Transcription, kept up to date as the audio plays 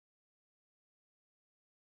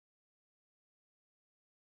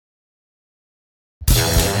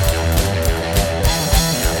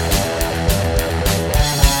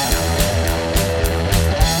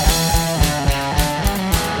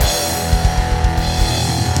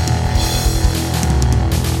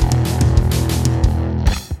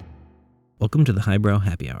Welcome to the Highbrow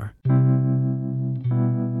Happy Hour.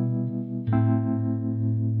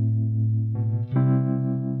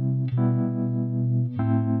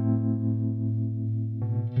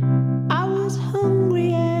 I was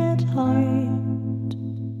hungry at heart.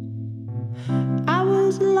 I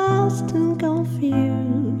was lost and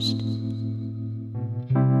confused.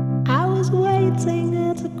 I was waiting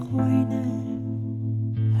at the corner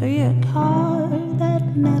for your car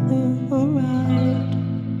that never arrived,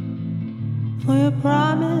 for your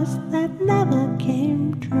promise that never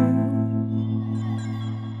came true.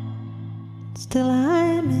 Still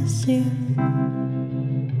I miss you.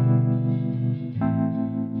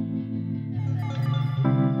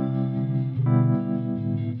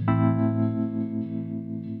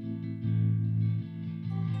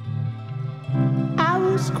 I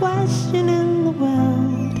was questioning the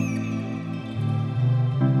world.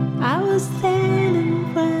 I was thin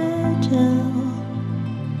and fragile.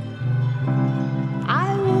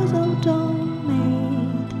 I was all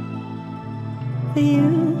made for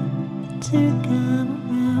you to come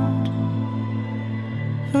around,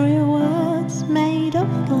 for your words made of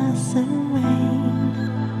glass and rain.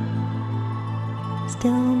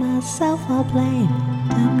 Still myself I'll blame.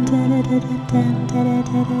 Dum da da da da dum da da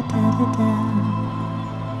da da da da dum.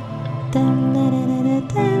 Dum da da da da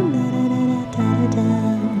dum da da da da da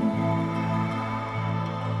dum.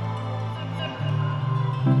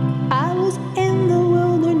 I was in the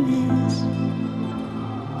wilderness.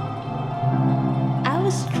 I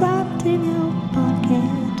was trapped in your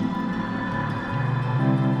pocket.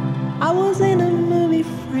 I was in a movie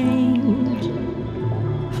framed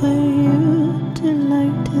for you to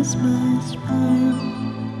notice my smile,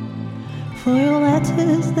 for your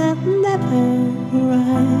letters that never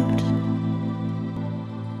arrived.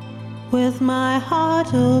 With my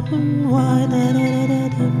heart open wide, da da da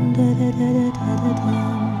dum da da da da da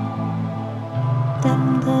dum, dum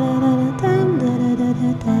da da da dum da da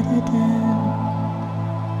da da da dum,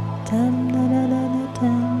 dum da da da da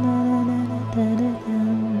dum da da da da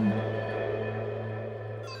dum,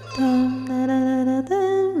 dum da da da da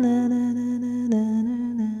dum da da da da da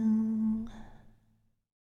dum.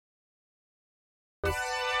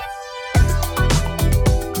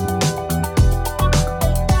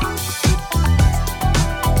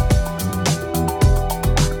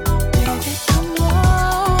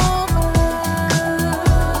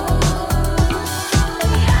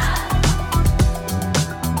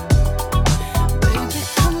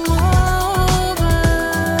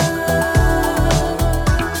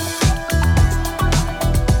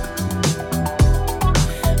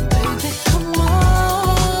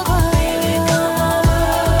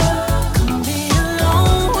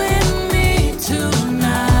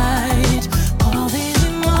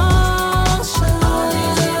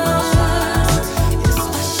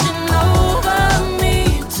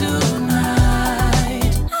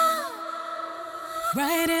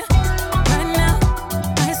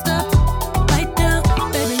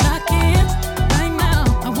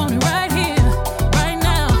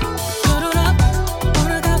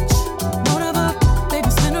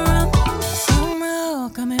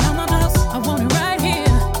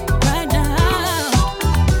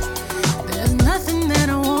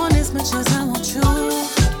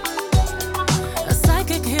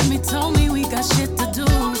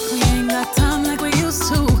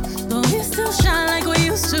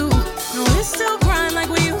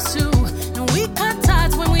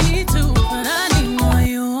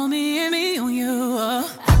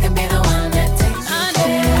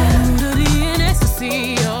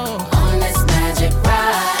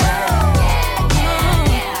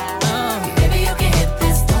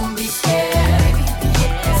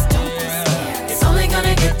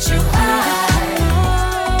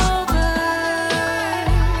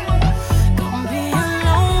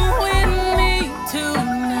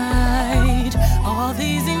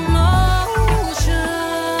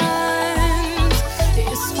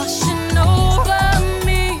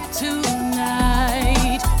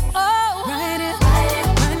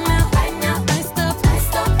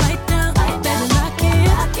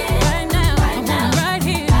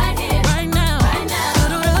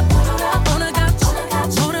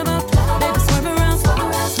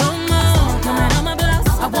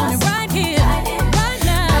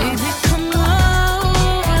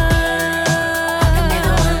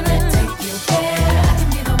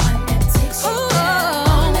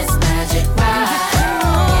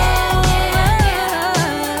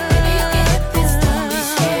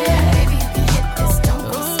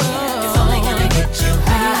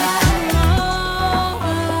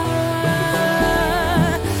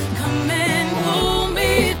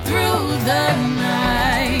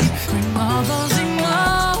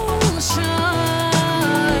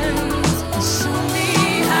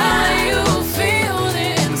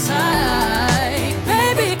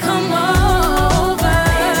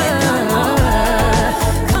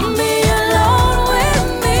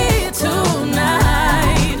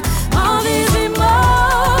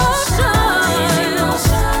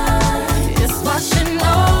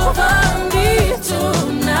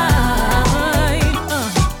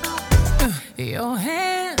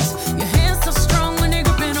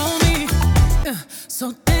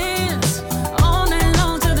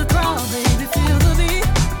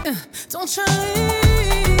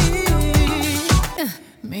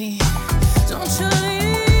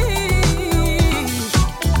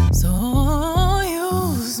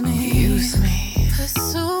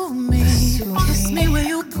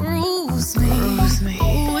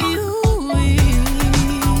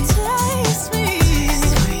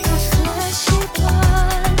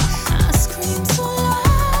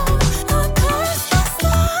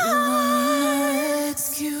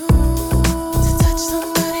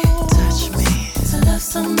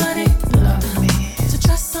 somebody, love me, to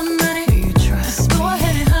trust somebody, do you trust me? Go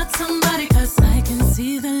ahead and hurt somebody, 'cause I can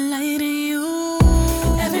see the light in you.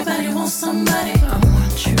 Everybody wants somebody, I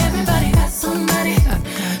want you. Everybody got somebody, I got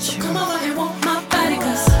you. So come over and want my body,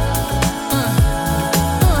 'cause my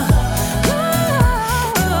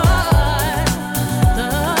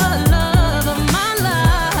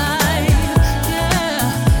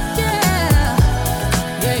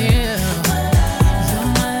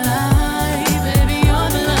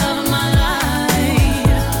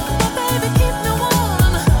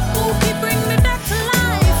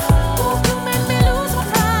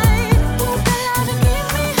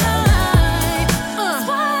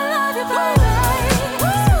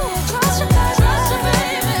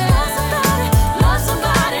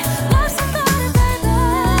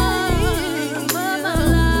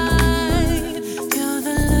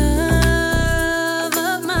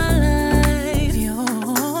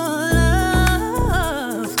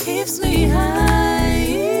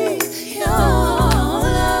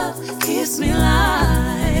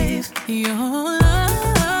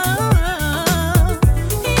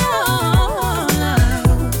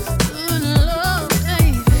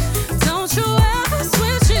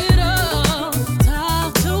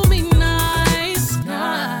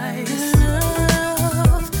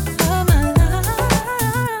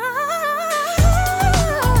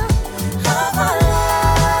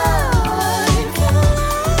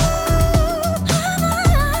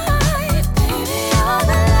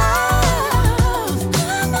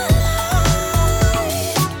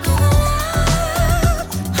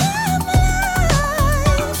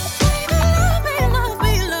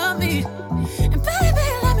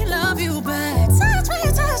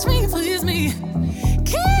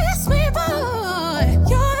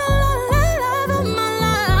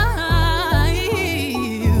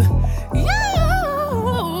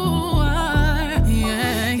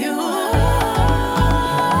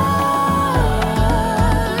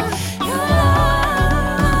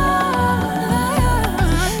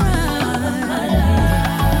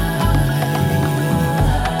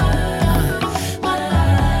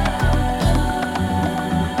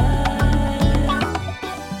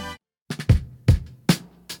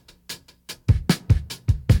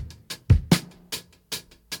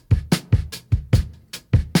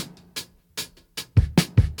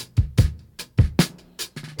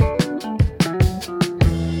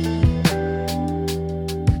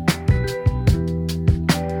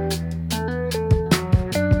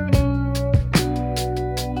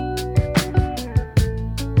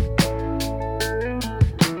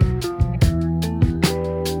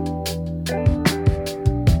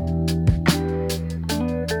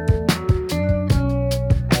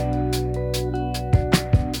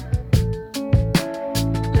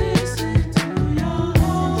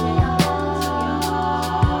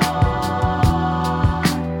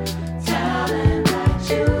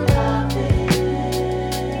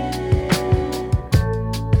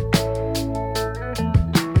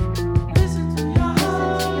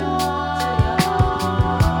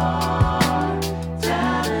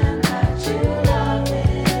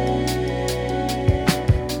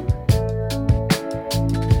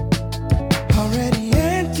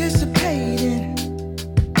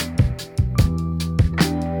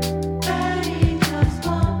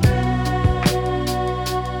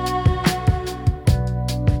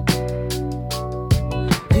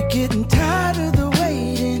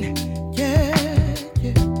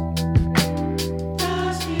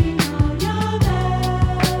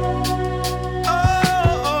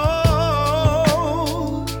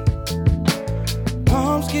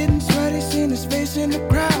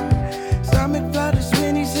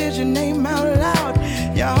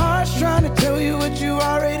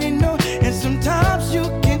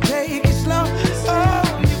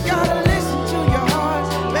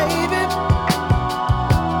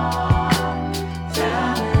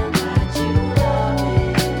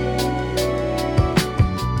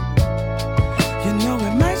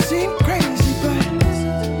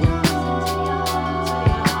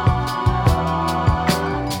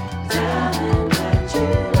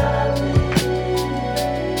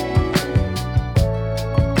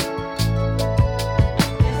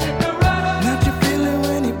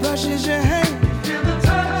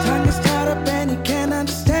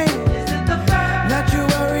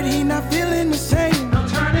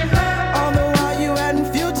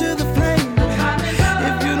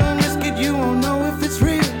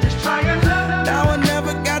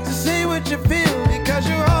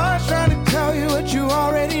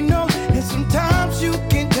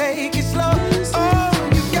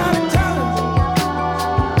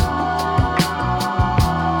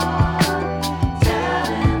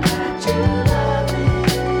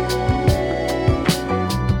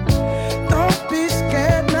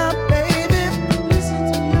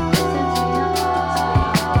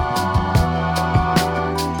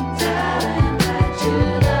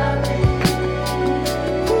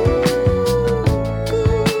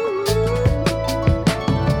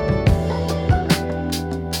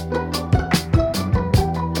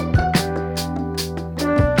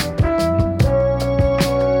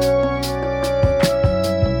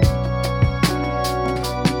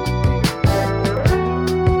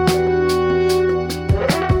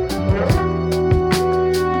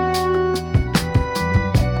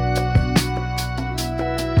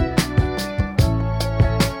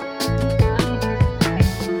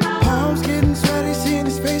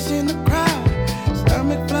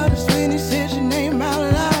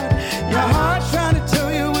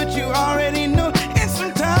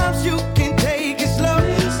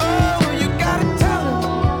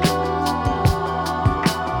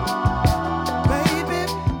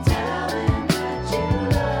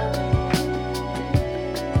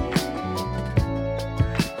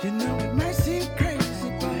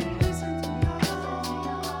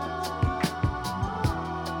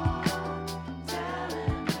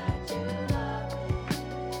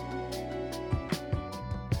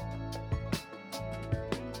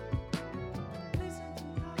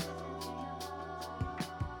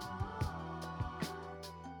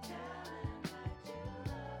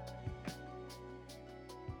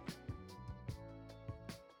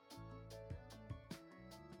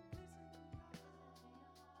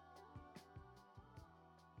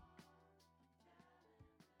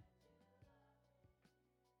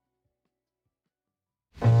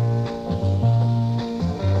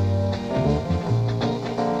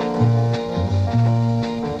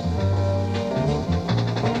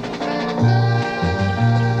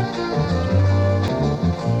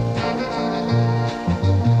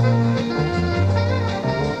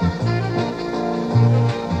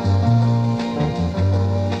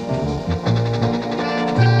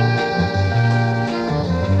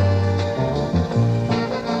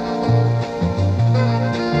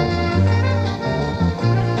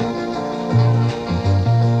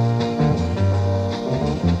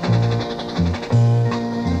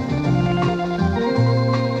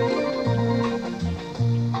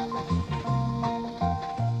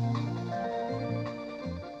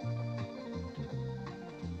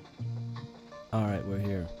Alright, we're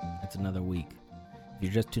here. It's another week. If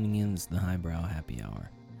you're just tuning in, it's the Highbrow Happy Hour.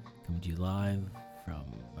 Coming to you live from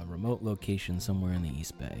a remote location somewhere in the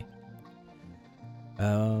East Bay.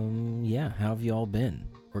 Yeah, how have you all been?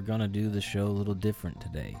 We're gonna do the show a little different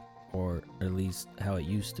today, or at least how it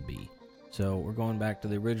used to be. So we're going back to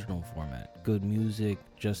the original format. Good music,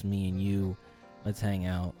 just me and you. Let's hang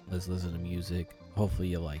out, let's listen to music. Hopefully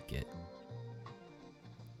you like it.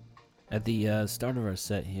 At the start of our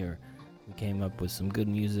set here, we came up with some good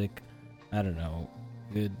music. I don't know.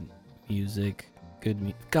 Good music.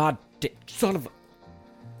 God, son of a...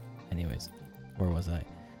 Anyways, where was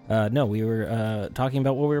I? No, we were talking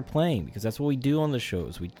about what we were playing, because that's what we do on the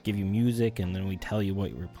shows. We give you music, and then we tell you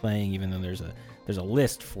what we're playing, even though there's a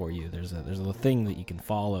list for you. There's a thing that you can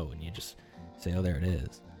follow, and you just say, oh, there it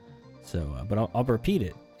is. So, but I'll repeat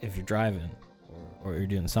it if you're driving or you're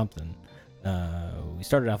doing something. We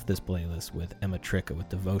started off this playlist with Emma Tricca with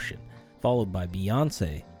Devotion, followed by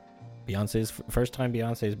Beyonce. Beyonce's first time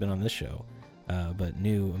Beyonce's been on this show, but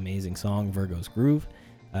new amazing song Virgo's Groove.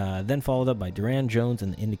 Then followed up by Duran Jones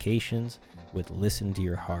and the Indications with Listen to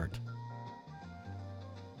Your Heart.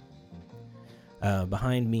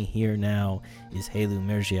 Behind me here now is Helu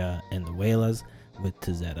Mergia and the Wailas with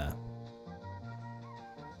Tazetta.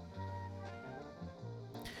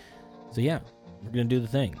 So yeah, we're going to do the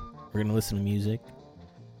thing. We're going to listen to music.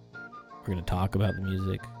 We're going to talk about the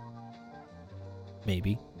music.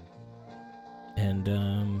 Maybe. And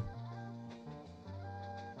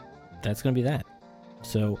that's going to be that.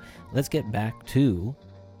 So let's get back to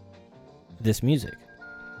this music.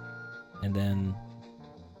 And then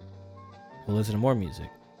we'll listen to more music.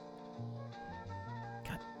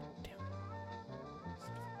 God damn.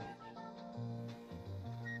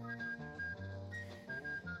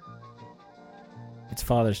 It's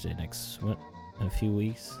Father's Day in a few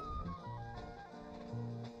weeks.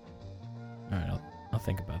 Alright, I'll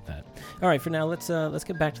think about that. Alright, for now, let's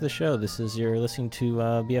get back to the show. You're listening to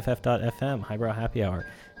BFF.FM, Highbrow Happy Hour,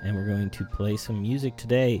 and we're going to play some music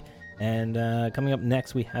today. And coming up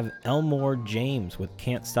next, we have Elmore James with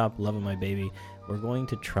Can't Stop Loving My Baby. We're going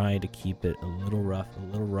to try to keep it a little rough, a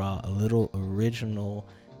little raw, a little original,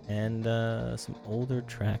 and some older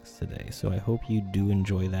tracks today. So I hope you do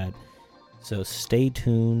enjoy that. So stay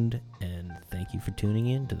tuned, and thank you for tuning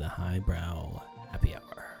in to the Highbrow Happy Hour.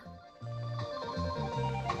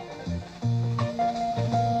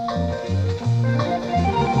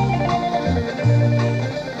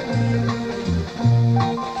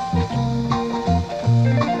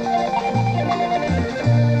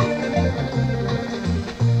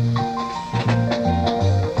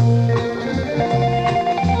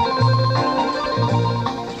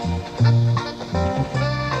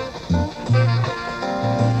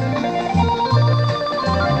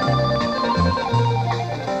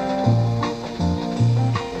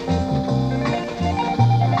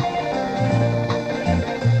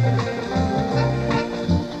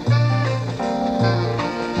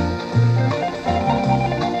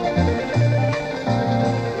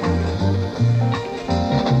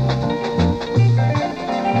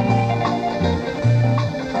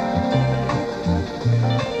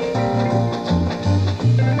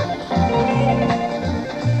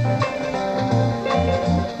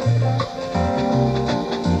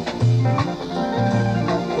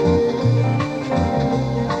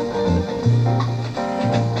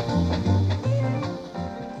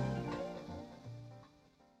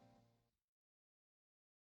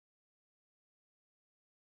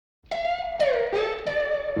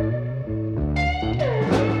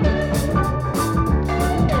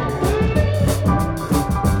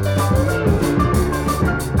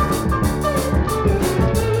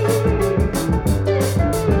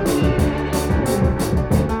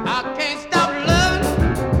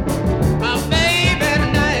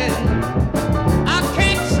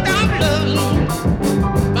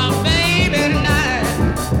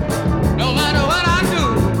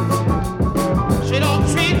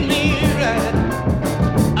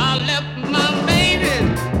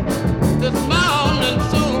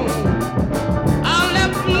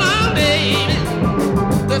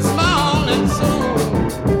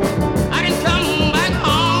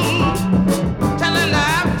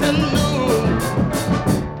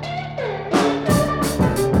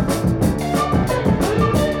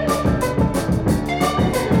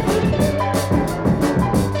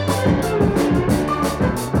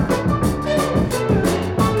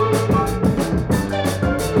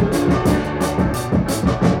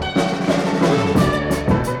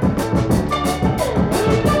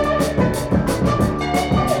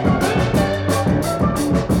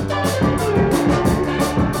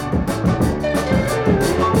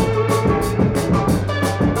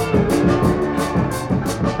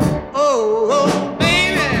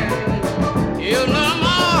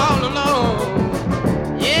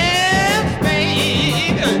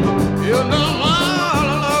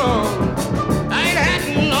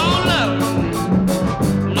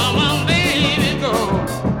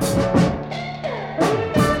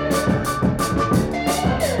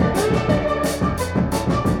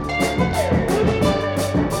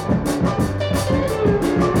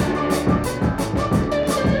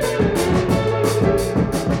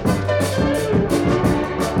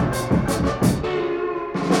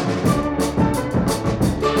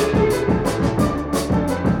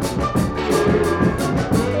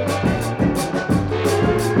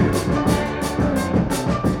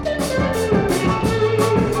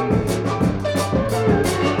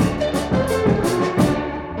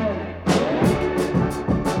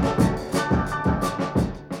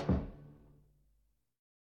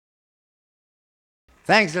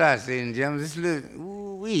 Thanks a lot, ladies and gentlemen. This little,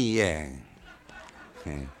 ooh-wee, yeah.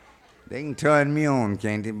 They can turn me on,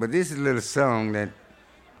 can't they? But this is a little song that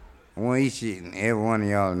I want each and every one of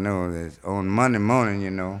y'all to know that on Monday morning,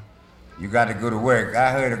 you know, you got to go to work.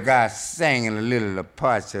 I heard a guy singing a little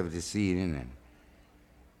parts of it this evening and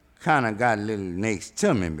kind of got a little next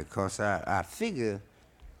to me because I figured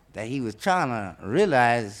that he was trying to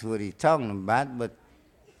realize what he's talking about, but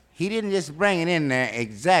he didn't just bring it in there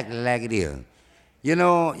exactly like it is. You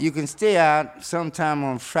know, you can stay out sometime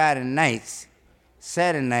on Friday nights,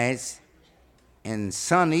 Saturday nights, and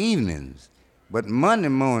Sunday evenings, but Monday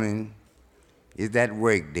morning is that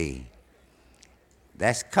work day.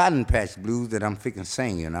 That's Cotton Patch Blues that I'm freaking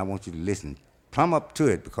singing, and I want you to listen plumb up to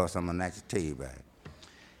it because I'm going to actually tell you about it.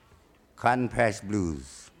 Cotton Patch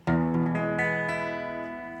Blues.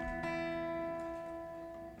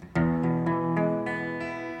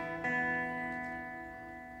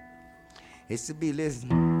 It's to be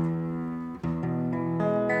listened.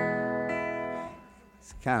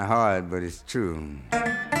 It's kind of hard, but it's true.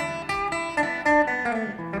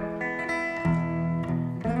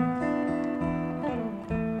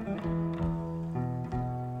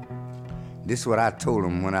 This is what I told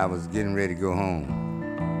him when I was getting ready to go home.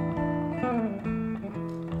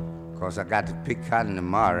 'Cause I got to pick cotton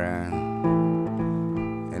tomorrow.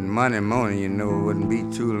 And Monday morning, you know, it wouldn't be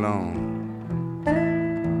too long.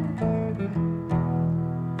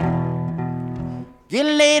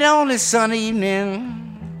 Getting late on this Sunday evening.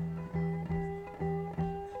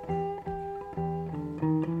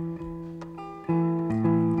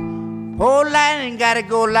 Poor Lightning gotta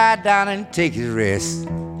go lie down and take his rest.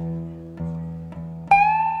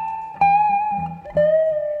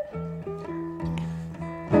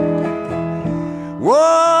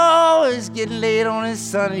 Whoa, it's getting late on this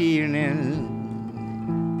Sunday evening.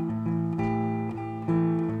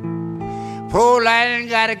 Poor Lightning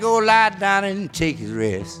gotta go lie down and take his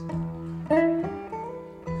rest.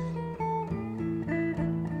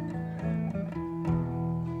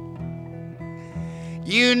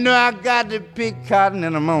 You know I got to pick cotton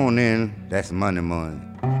in the morning. That's Monday morning.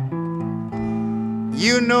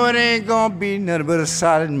 You know it ain't gonna be nothing but a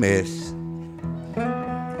solid mess.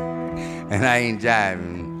 And I ain't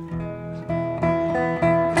jiving.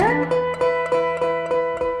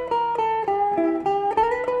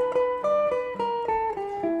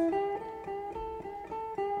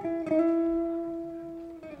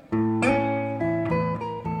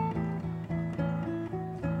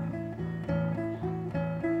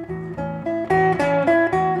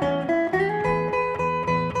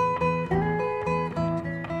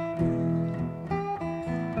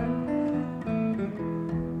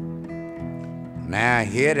 Now I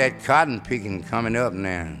hear that cotton picking coming up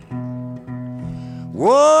now.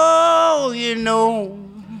 Whoa, you know,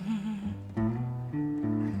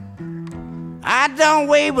 I don't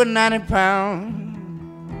weigh but 90 pounds.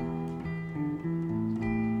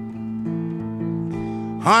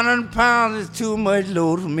 100 pounds is too much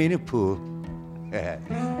load for me to pull.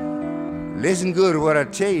 Listen good to what I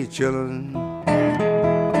tell you, children.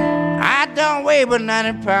 I don't weigh but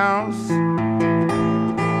 90 pounds.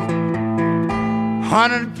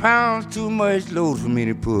 100 pounds too much load for me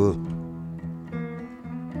to pull.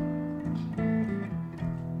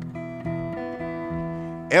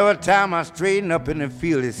 Every time I straighten up in the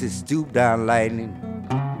field, it's a stoop down lightning.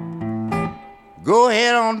 Go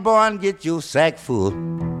ahead on, boy, and get your sack full.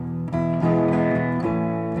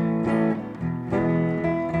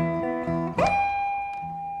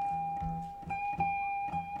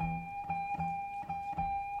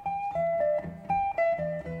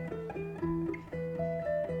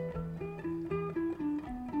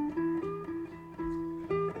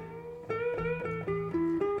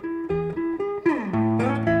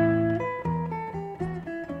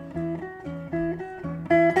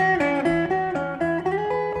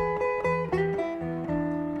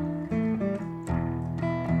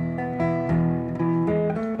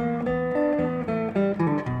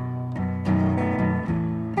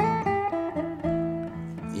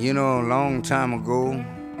 You know, a long time ago,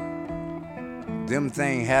 them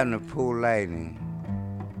things happened to poor Lightning.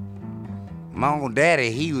 My Uncle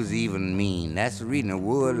Daddy, he was even mean. That's the reason the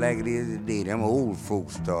world like it is today. Them old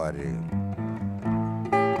folks started.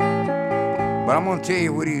 But I'm gonna tell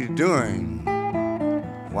you what he was doing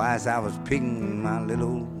whilst I was picking my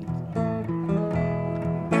little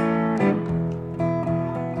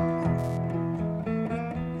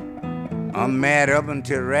I'm mad up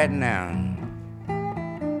until right now.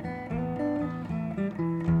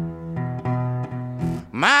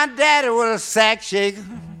 My daddy was a sack shaker.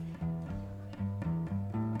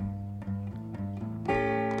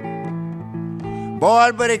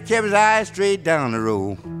 Boy, but he kept his eyes straight down the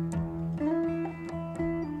road.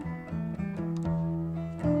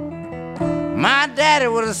 My daddy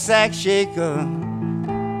was a sack shaker.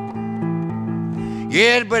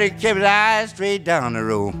 Yes, but he kept his eyes straight down the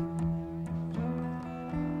road.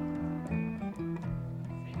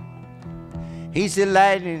 He said,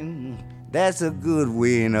 Lightning, that's a good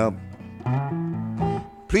weighing up.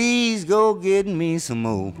 Please go get me some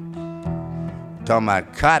more. Talking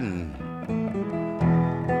about cotton.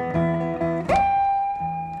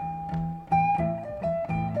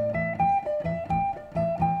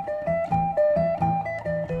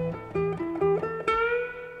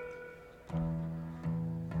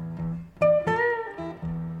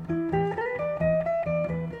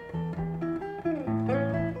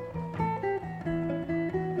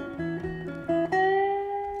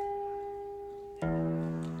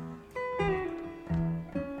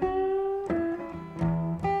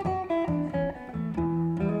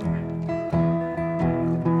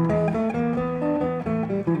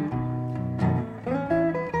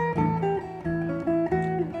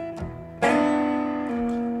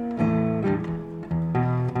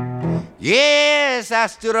 Yes, I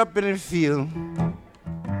stood up in the field,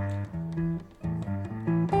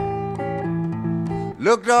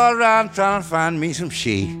 looked all around trying to find me some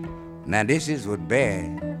shade. Now this is what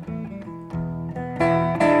bad.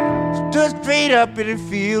 Stood straight up in the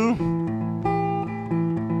field,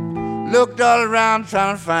 looked all around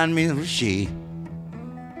trying to find me some shade.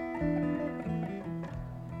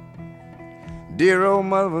 Dear old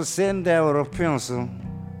mother was sitting there with a pencil,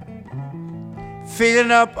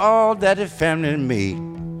 filling up all that the family made.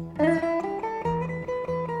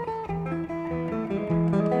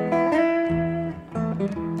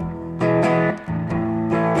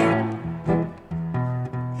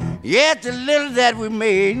 Yet the little that we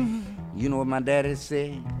made, you know what my daddy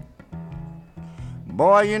said?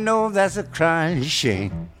 Boy, you know that's a crying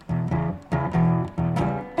shame.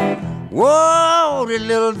 Whoa, the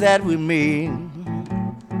little that we made,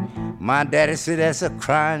 my daddy said that's a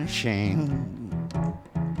crying shame.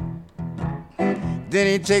 Then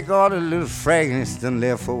he take all the little fragments done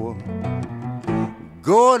left over,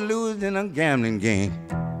 go and lose in a gambling game.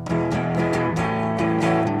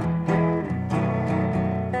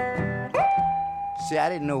 See, I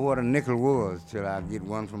didn't know what a nickel was till I get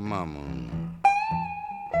one from Mama.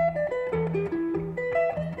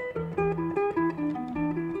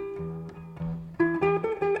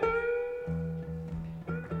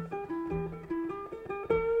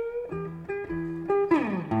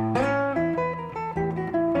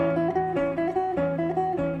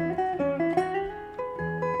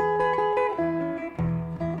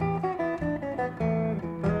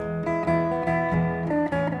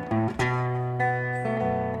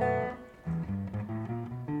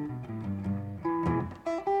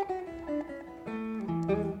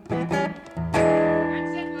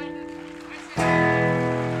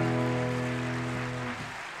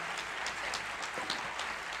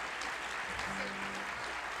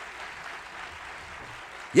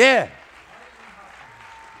 Yeah.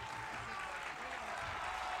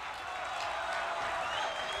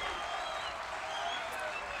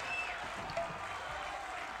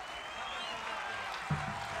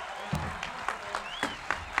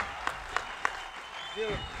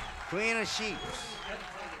 Queen of Sheep.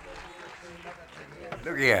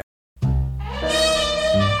 Look here.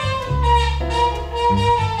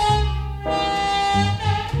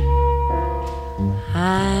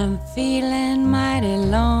 I'm feeling mighty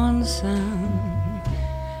lonesome,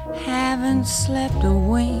 haven't slept a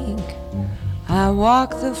wink. I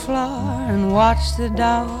walk the floor and watch the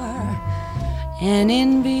door, and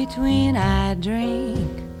in between I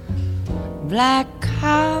drink black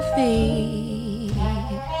coffee.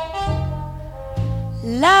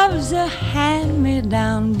 Love's a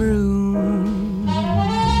hand-me-down broom.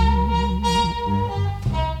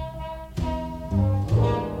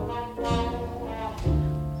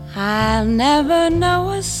 I'll never know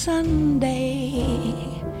a Sunday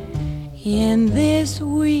in this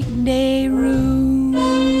weekday room.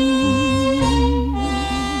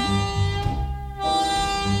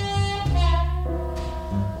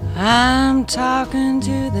 I'm talking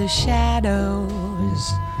to the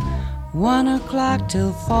shadows, 1 o'clock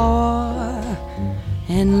till 4,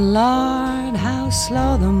 and Lord, how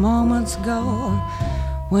slow the moments go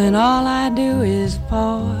when all I do is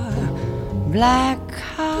pour black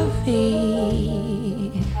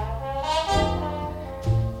coffee.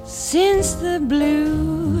 Since the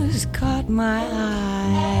blues caught my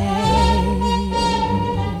eye,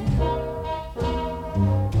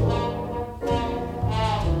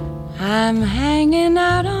 I'm hanging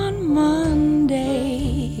out on Monday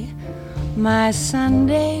my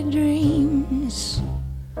Sunday dreams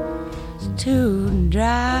to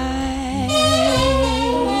dry.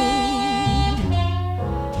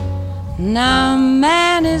 Now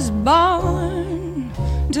man is born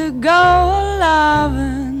to go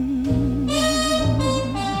a-lovin',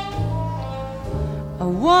 a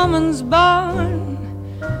woman's born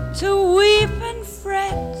to weep and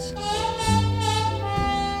fret,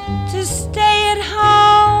 to stay at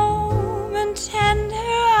home and tend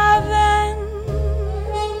her oven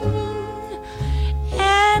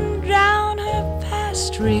and drown her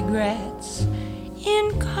past regrets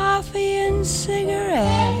in coffee and cigarettes.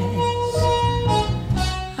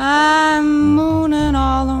 I'm mooning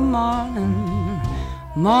all the morning,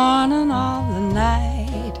 morning all the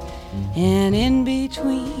night, and in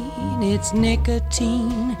between it's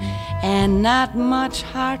nicotine and not much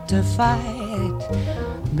heart to fight.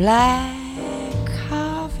 Black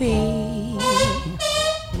coffee,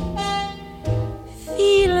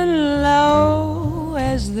 feeling low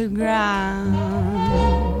as the ground.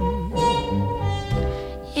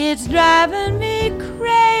 It's driving me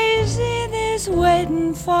crazy, this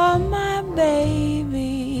waiting for my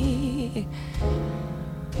baby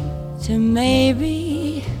to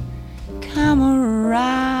maybe come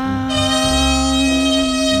around.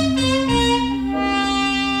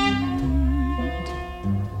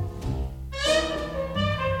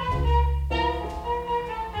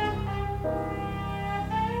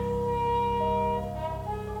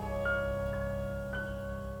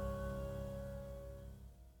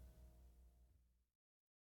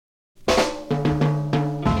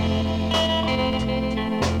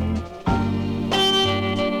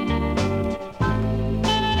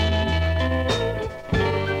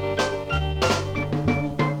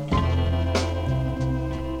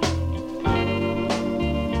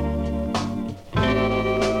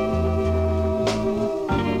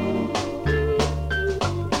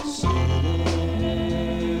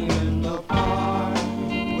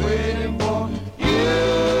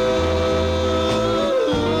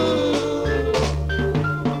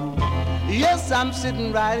 I'm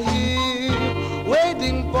sitting right here,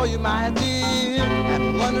 waiting for you, my dear,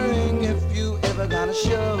 and wondering if you ever gonna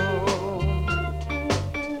show.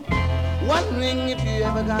 Wondering if you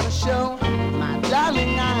ever gonna show. My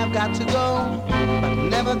darling, I've got to go, but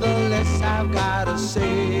nevertheless I've gotta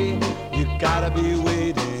say, you gotta be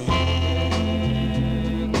waiting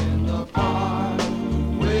in the park,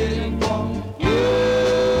 waiting for you.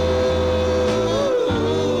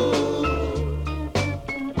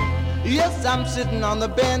 Yes, I'm sitting on the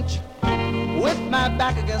bench with my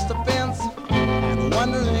back against the fence and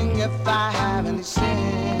wondering if I have any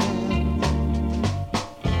sense.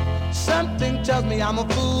 Something tells me I'm a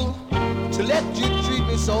fool to let you treat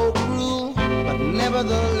me so cruel, but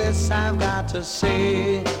nevertheless I've got to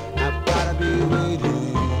say, I've gotta be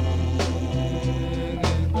waiting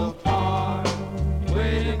in the park,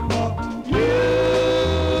 waiting for you.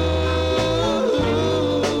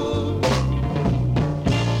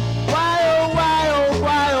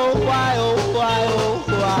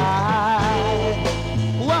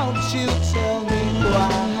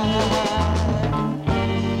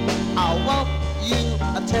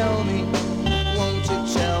 Tell me, won't you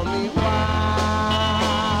tell me why?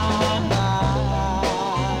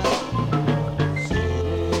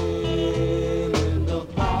 Sitting in the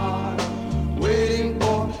park, waiting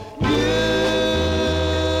for you.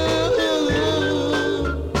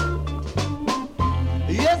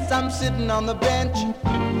 Yes, I'm sitting on the bench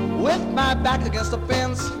with my back against the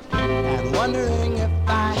fence and wondering if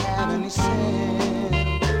I have any sense.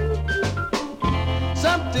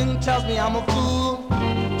 Something tells me I'm a fool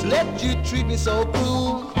to let you treat me so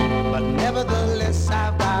cruel, but nevertheless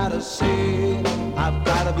I've gotta say, I've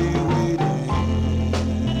gotta be waiting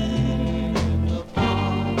in the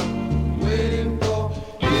park, waiting for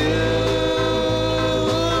you.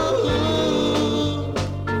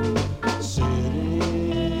 Sitting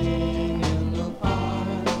in the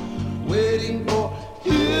park, waiting for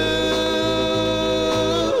you.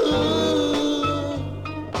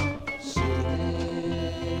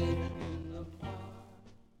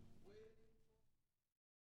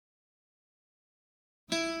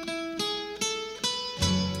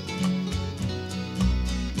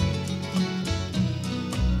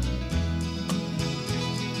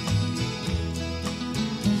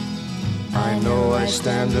 I know I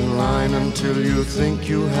stand in line until you think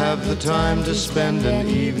you have the time to spend an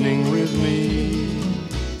evening with me.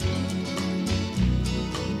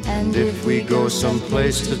 And if we go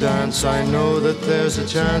someplace to dance, I know that there's a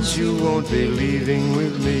chance you won't be leaving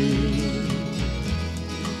with me.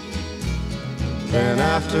 Then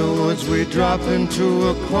afterwards we drop into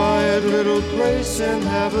a quiet little place and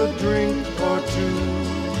have a drink or two.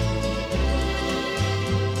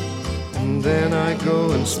 And then I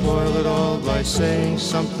go and spoil it all by saying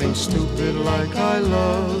something stupid like I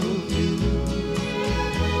love you.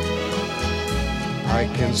 I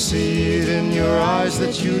can see it in your eyes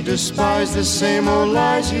that you despise the same old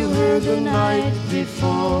lies you heard the night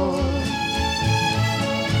before.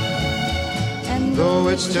 And though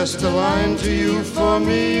it's just a line to you, for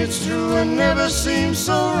me it's true and never seemed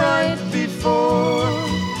so right before.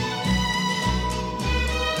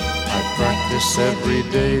 I practice every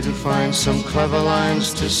day to find some clever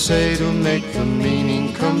lines to say to make the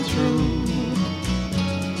meaning come true.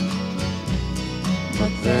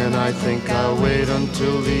 But then I think I'll wait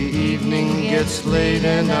until the evening gets late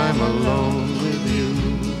and I'm alone with you.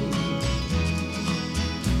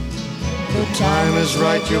 The time is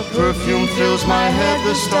right, your perfume fills my head,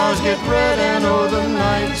 the stars get red and oh the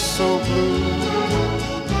night's so blue.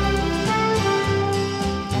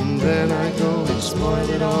 And then I go and spoil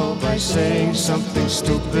it all by saying something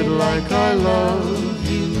stupid like I love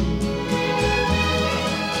you.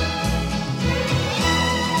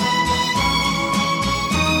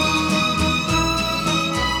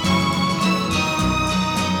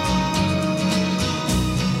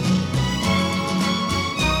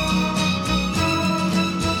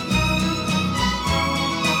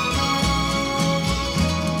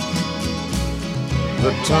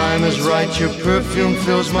 The time is right, your perfume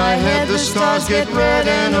fills my head, the stars get red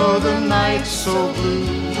and oh the night's so blue.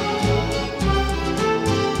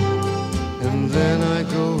 And then I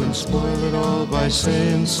go and spoil it all by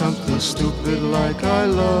saying something stupid like I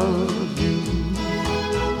love you.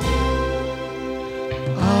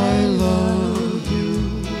 I love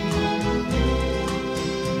you.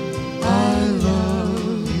 I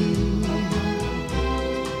love you.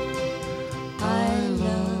 I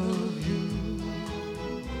love you.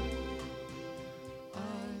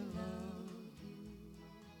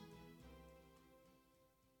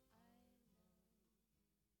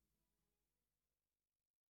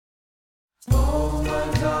 Oh my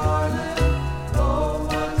darling, oh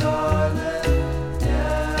my darling,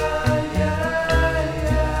 yeah, yeah,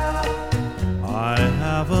 yeah. I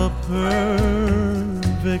have a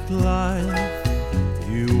perfect life.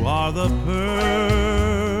 You are the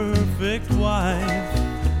perfect wife.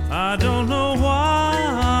 I don't know why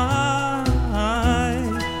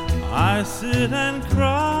I sit and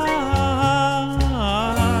cry,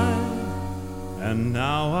 and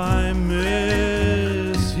now I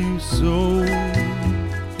miss you so.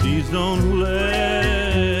 Please don't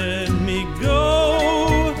let me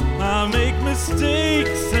go. I make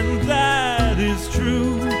mistakes and that is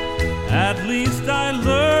true. At least I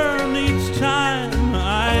learn each time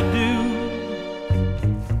I do.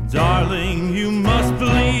 Darling, you must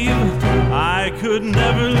believe I could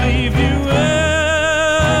never leave you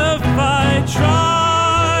if I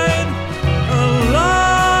tried. A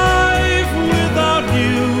life without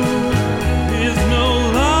you is no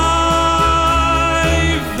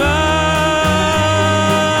life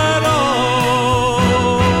at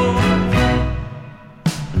all.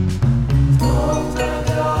 Oh my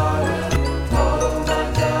darling,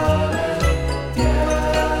 yeah,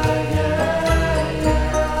 yeah, yeah.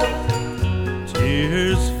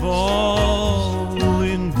 Tears fall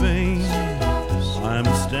in vain. I'm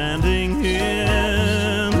standing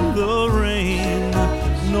in the rain.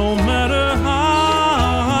 No matter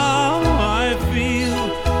how I feel,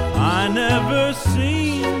 I never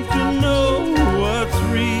seem to know what's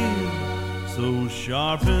real. So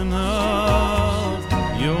sharpen up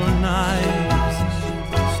your knives,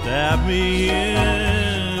 stab me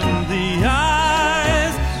in the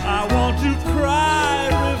eyes. I want to cry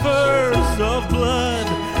rivers of blood.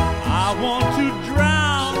 I want to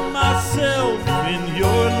drown myself in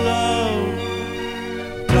your love.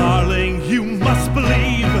 Darling, you must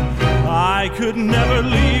believe I could never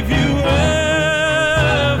leave you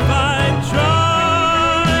if I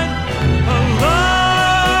tried. A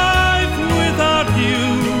life without you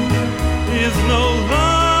is no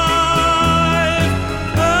life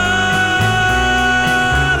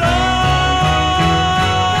at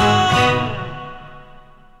all.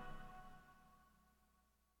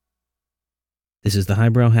 This is the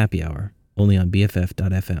Highbrow Happy Hour, only on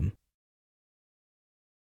BFF.fm.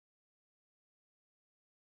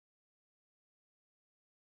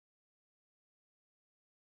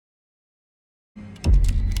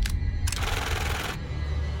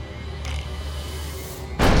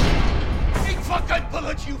 Big fucking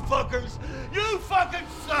bullets, you fuckers! You fucking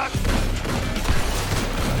suck!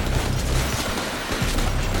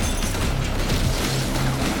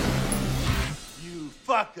 You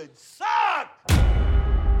fucking suck!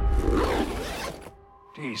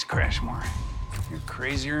 Jeez, Crashmore. You're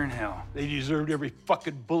crazier than hell. They deserved every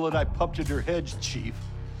fucking bullet I pumped in their heads, Chief.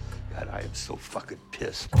 God, I am so fucking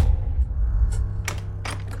pissed.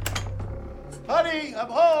 Honey, I'm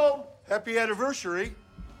home. Happy anniversary.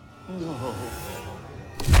 No.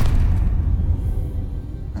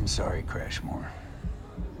 I'm sorry, Crashmore.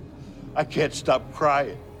 I can't stop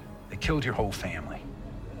crying. They killed your whole family.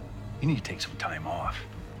 You need to take some time off.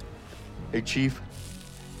 Hey, Chief,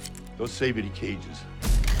 don't save any cages.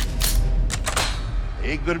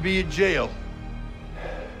 They ain't gonna be in jail.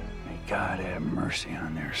 May God have mercy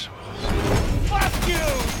on their souls. Fuck you!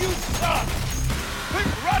 You suck! Quit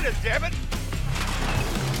running, damn it!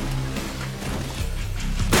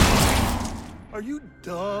 Are you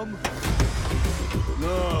dumb?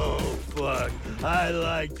 No, fuck. I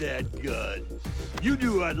like that gun. You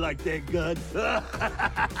knew I'd like that gun.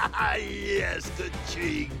 Yes, the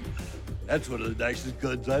ching. That's one of the nicest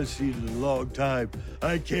guns I've seen in a long time.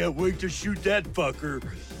 I can't wait to shoot that fucker.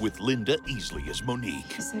 With Linda Easley as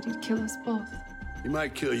Monique. He said he'd kill us both. He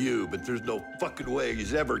might kill you, but there's no fucking way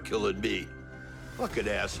he's ever killing me. Fucking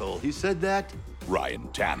asshole. He said that? Ryan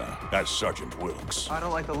Tanner as Sergeant Wilkes. I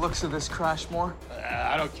don't like the looks of this, Crashmore.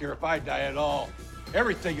 I don't care if I die at all.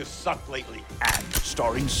 Everything has sucked lately. And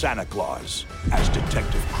starring Santa Claus as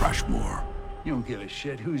Detective Crashmore. You don't give a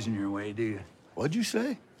shit who's in your way, do you? What'd you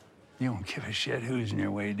say? You don't give a shit who's in your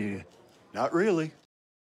way, do you? Not really.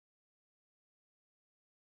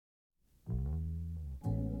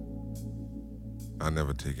 I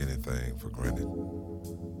never take anything for granted.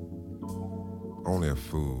 Only a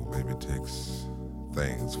fool maybe takes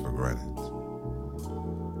things for granted.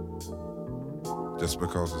 Just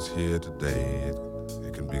because it's here today,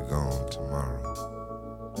 it can be gone tomorrow.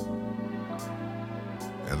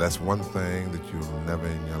 And that's one thing that you'll never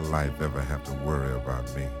in your life ever have to worry about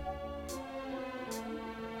me.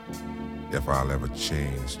 If I'll ever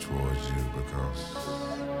change towards you, because,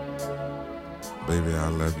 baby, I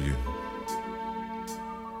love you.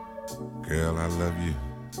 Girl, I love you.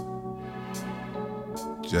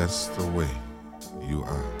 Just the way you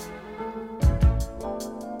are.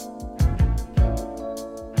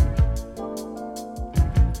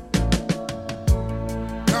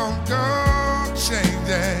 Don't go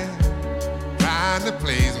changing, trying to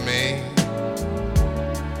please me.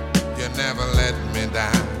 You never let me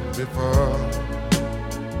down before.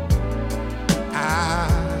 I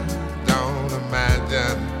don't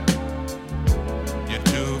imagine you're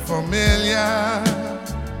too familiar,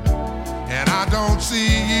 and I don't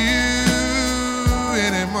see you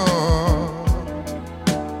anymore.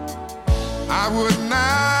 I would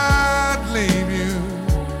not leave you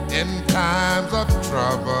in times of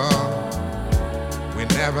trouble. We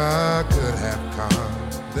never could have come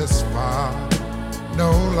this far.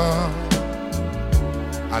 No, love,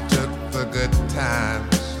 I took the good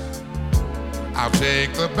times. I'll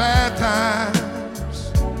take the bad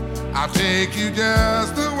times. I'll take you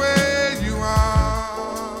just the way you are.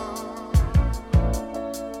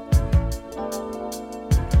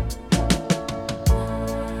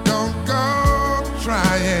 Don't go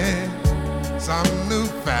trying some new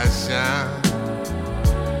fashion.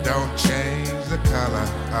 Don't change the color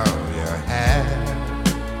of your hair.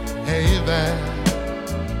 Hey there,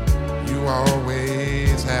 you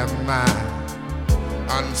always have my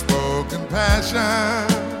unspoken passion.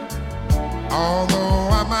 Although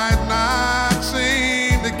I might not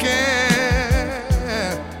seem to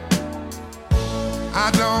care,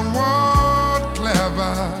 I don't want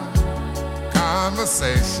clever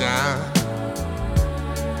conversation.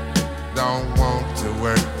 Don't want to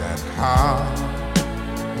work that hard.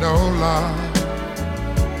 No, love,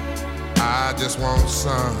 I just want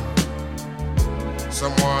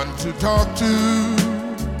someone to talk to.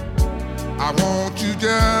 I want you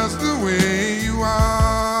just the way you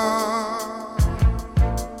are.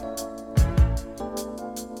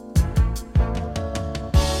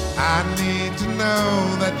 I need to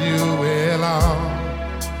know that you will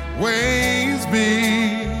always be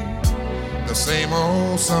the same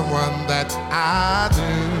old someone that I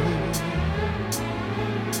do.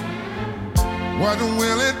 What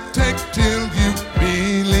will it take till you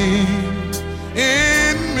believe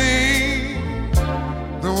in me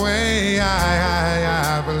the way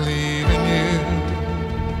I believe in you?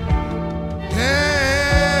 Yeah,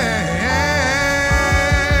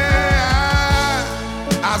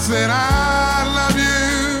 I said I love you,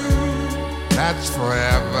 that's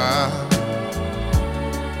forever.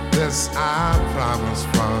 This I promise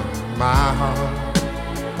from my heart.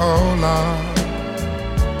 Oh Lord,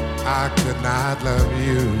 I could not love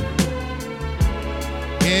you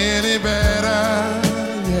any better.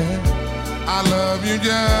 love you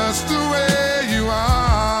just the way you are.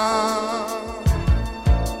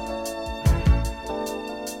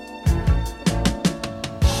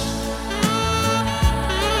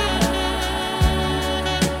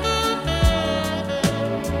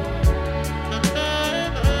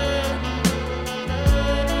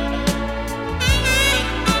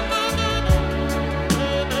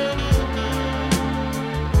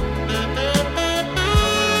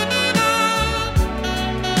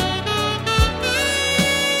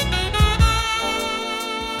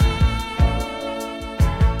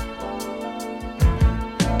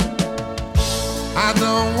 I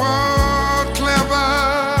don't want clever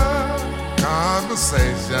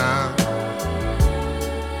conversation.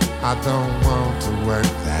 I don't want to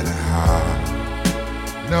work that hard.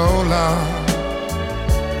 No love.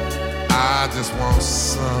 I just want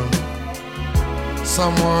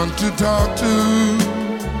someone to talk to.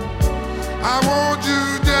 I want you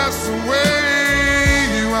just the way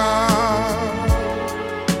you are.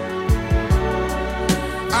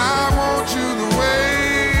 I want you the way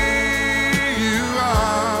you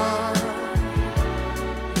are.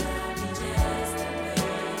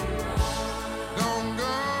 Don't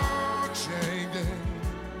go changing.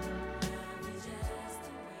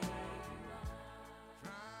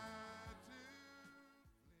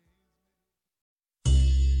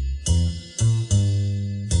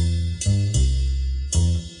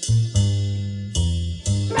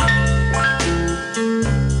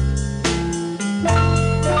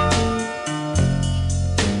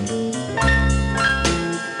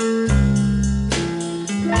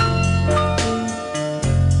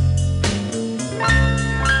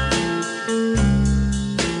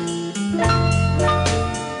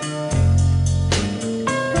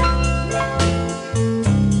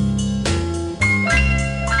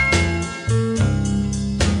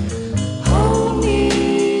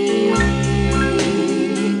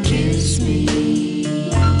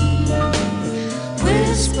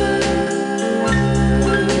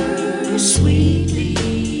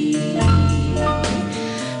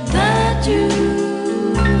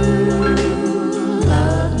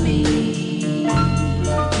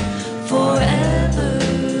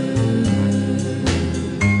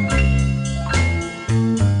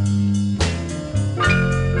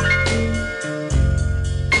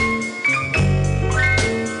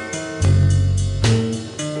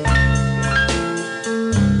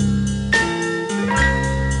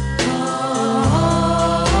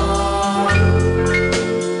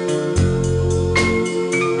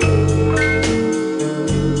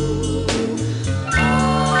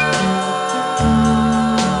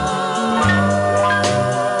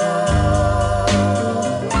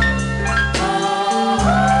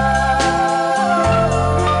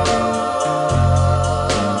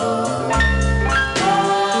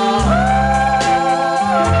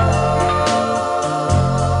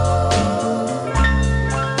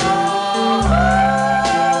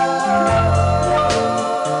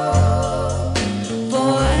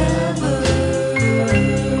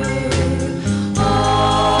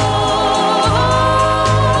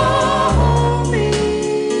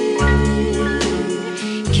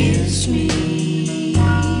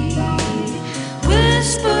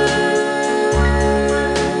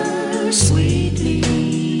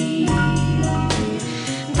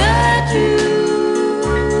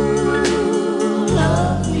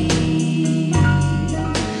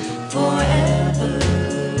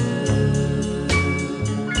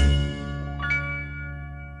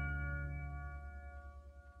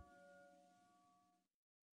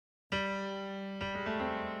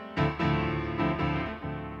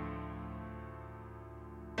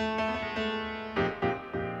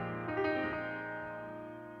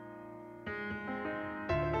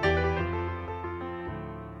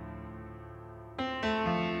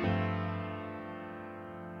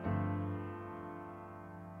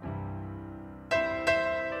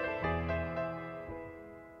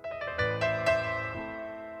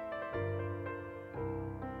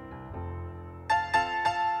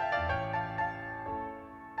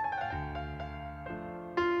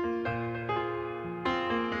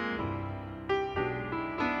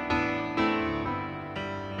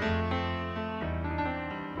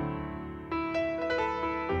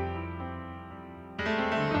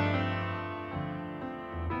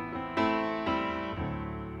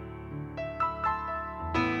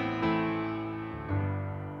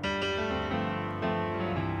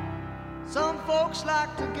 Some folks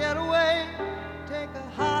like to get away, take a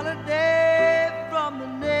holiday from the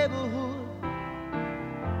neighborhood.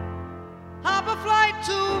 Hop a flight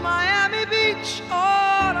to Miami Beach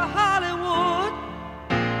or to Hollywood.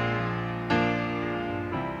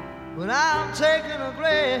 But I'm taking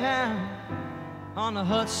on the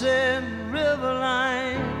Hudson River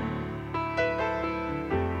line.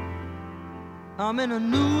 I'm in a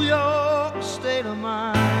New York state of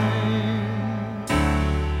mind.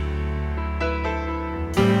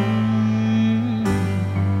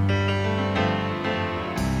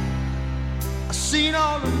 I've seen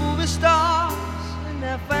all the movie stars in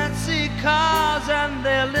their fancy cars and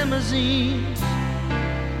their limousines.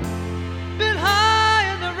 Been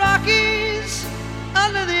high in the Rockies,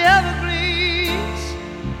 under the evergreens.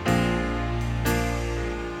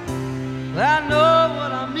 I know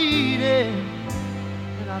what I'm needing,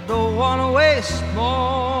 I don't want to waste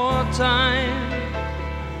more time.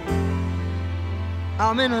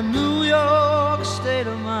 I'm in a New York state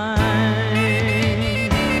of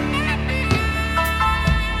mind.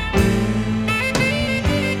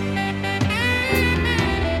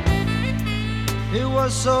 It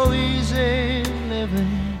was so easy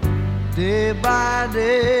living day by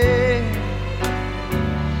day,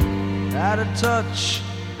 out of touch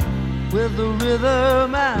with the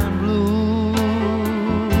rhythm and blues.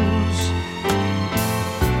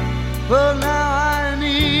 But now I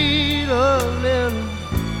need a little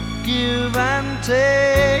give and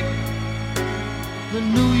take. The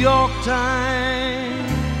New York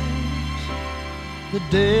Times, the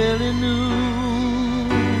Daily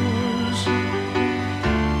News.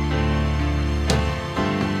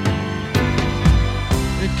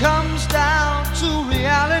 It comes down to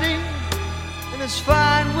reality, and it's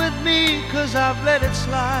fine with me 'cause I've let it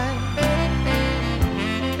slide.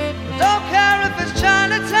 Don't care if it's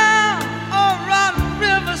Chinatown or on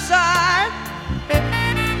Riverside.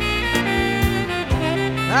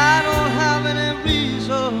 I don't have any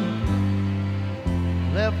reason,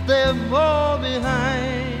 left them all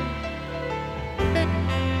behind.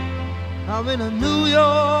 I'm in a New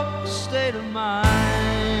York state of mind.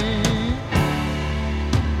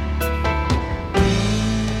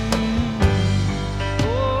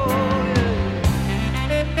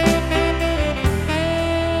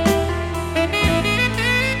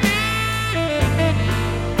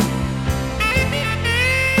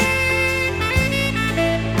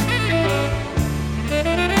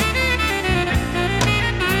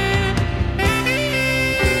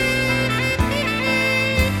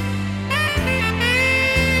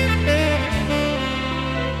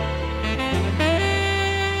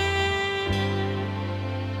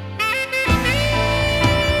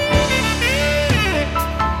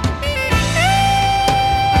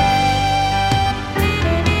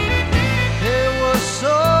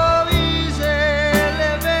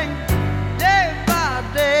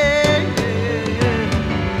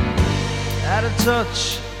 Touch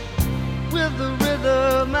with the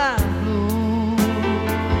rhythm and blues.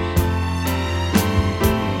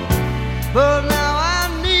 But now I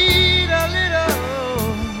need a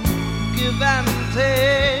little give and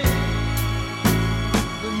take.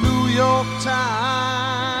 The New York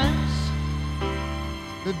Times,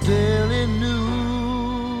 the Daily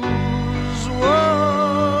News.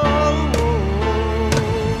 Whoa,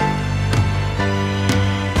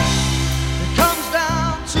 it comes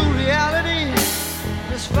down to reality.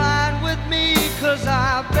 It's fine with me 'cause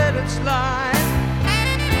I've let it slide.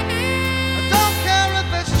 I don't care if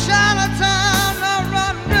it's Chinatown or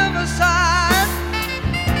on Riverside.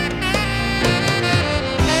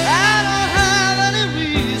 I don't have any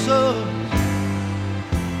reason,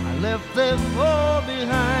 I left them all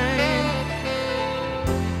behind.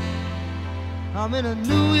 I'm in a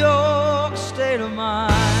New York state of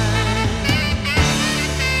mind.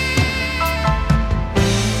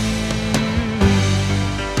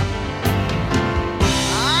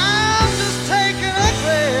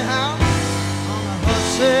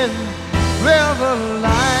 River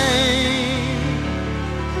line.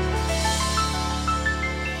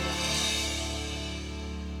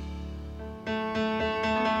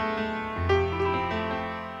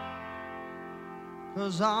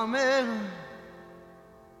 'Cause I'm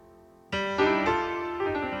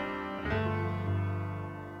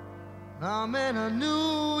in a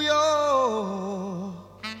New York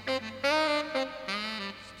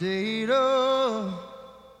state of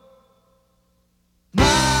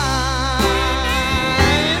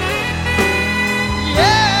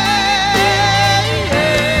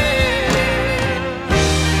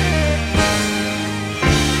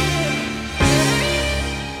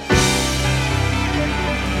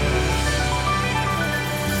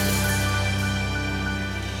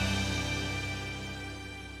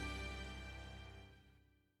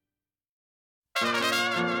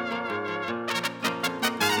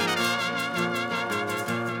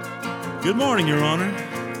Good morning, Your Honor.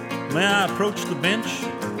 May I approach the bench?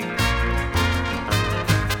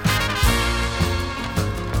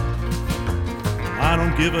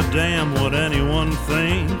 don't give a damn what anyone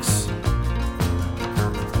thinks.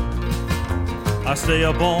 I stay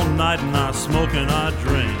up all night and I smoke and I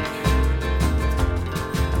drink.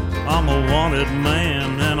 I'm a wanted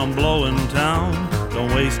man and I'm blowing town.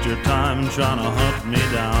 Don't waste your time trying to hunt me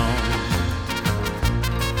down.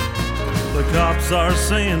 The cops are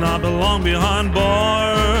saying I belong behind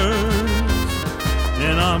bars,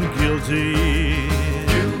 and I'm guilty.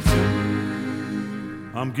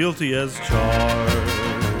 I'm guilty as charged.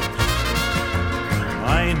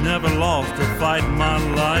 I ain't never lost a fight in my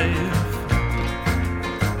life.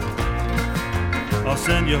 I'll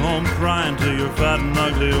send you home crying to your fat and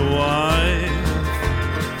ugly wife.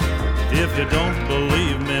 If you don't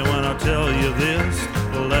believe me when I tell you this,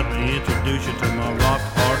 well, let me introduce you to my rock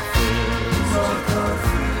hard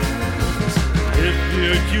fist. If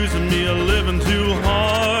you're accusing me of living too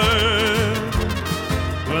hard,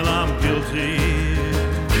 well, I'm guilty.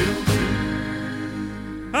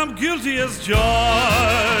 I'm guilty as charged.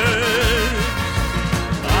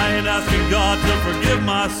 I ain't asking God to forgive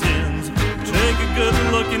my sins. Take a good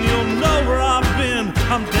look and you'll know where I've been.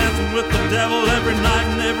 I'm dancing with the devil every night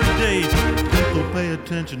and every day. People pay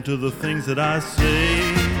attention to the things that I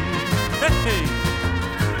say. Hey,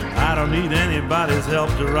 I don't need anybody's help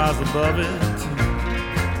to rise above it.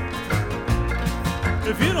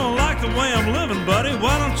 If you don't like the way I'm living, buddy,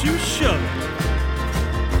 why don't you shut it?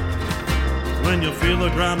 When you feel the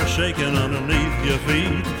ground shaking underneath your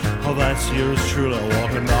feet, oh, that's yours truly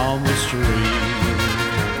walking down the street.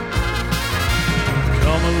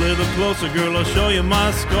 Come a little closer, girl, I'll show you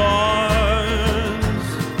my scars.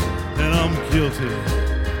 And I'm guilty.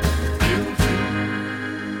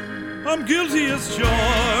 I'm guilty as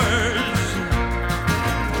charged.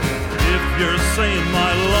 If you're saying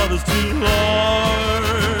my love is too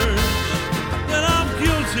large, then I'm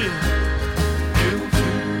guilty.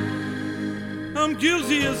 I'm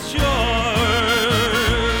guilty as charged.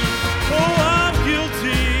 Oh, I'm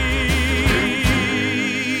guilty.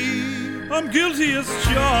 I'm guilty as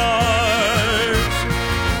charged.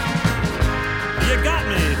 You got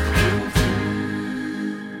me.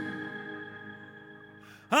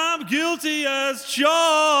 I'm guilty as charged.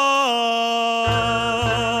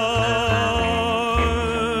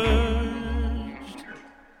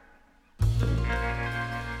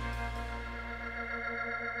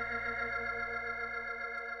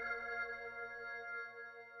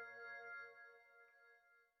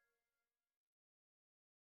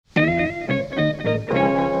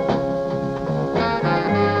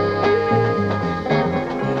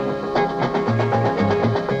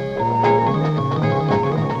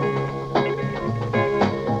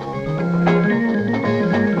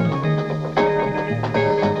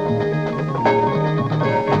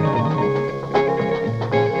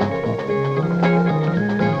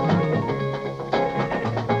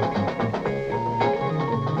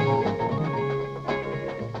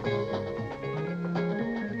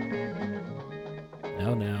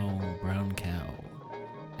 Now, brown cow.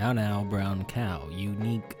 Now, brown cow.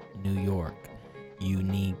 Unique New York.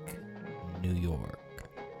 Unique New York.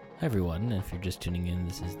 Hi, everyone. If you're just tuning in,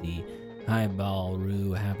 this is the Highball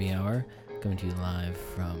Roo Happy Hour, coming to you live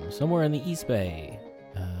from somewhere in the East Bay,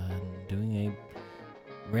 doing a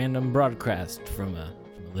random broadcast from a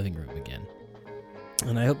living room again.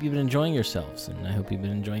 And I hope you've been enjoying yourselves, and I hope you've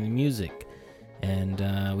been enjoying the music. And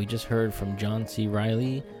we just heard from John C.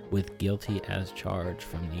 Reilly with Guilty as Charged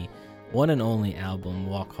from the one and only album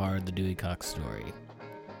Walk Hard, The Dewey Cox Story.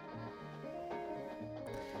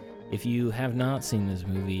 If you have not seen this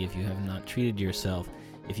movie, if you have not treated yourself,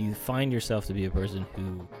 if you find yourself to be a person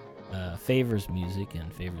who favors music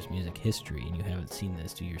and favors music history, and you haven't seen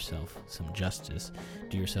this, do yourself some justice,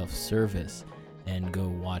 do yourself service, and go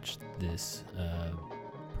watch this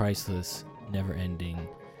priceless, never-ending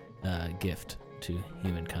gift to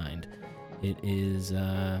humankind. It is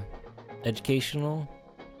educational,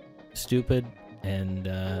 stupid, and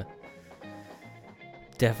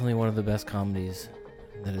definitely one of the best comedies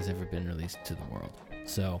that has ever been released to the world.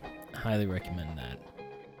 So, highly recommend that.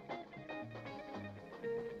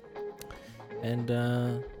 And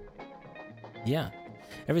yeah,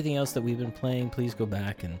 everything else that we've been playing, please go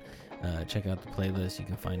back and check out the playlist. You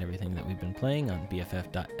can find everything that we've been playing on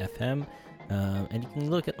bff.fm, and you can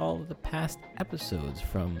look at all of the past episodes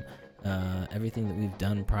from everything that we've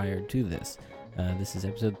done prior to this. This is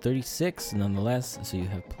episode 36 nonetheless, so you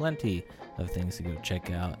have plenty of things to go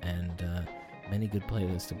check out, and many good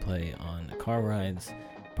playlists to play on car rides,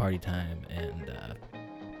 party time, and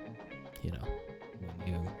you know, when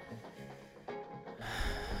you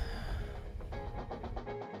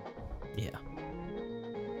yeah.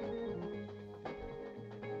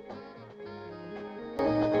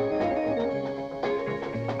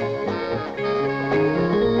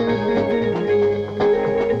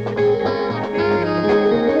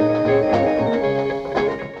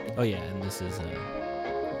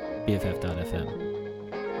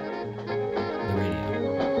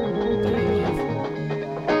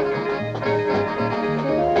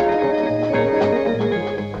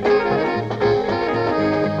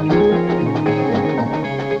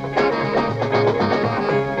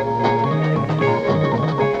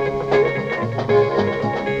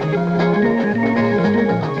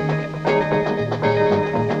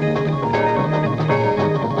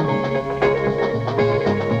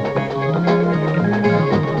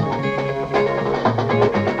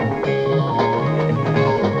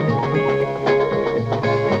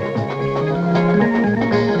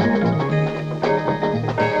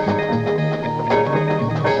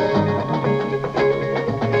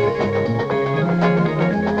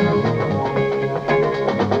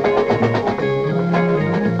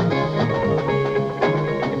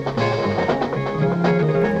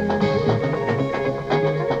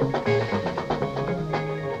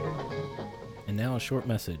 short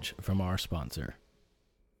message from our sponsor.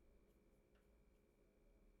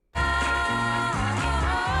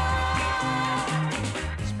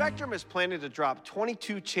 Spectrum is planning to drop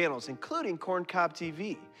 22 channels, including Corncob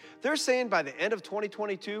TV. They're saying by the end of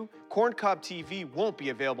 2022, Corncob TV won't be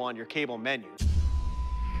available on your cable menu.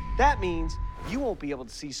 That means you won't be able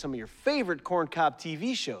to see some of your favorite Corncob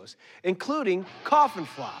TV shows, including Coffin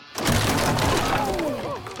Flop.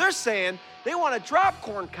 They're saying they want to drop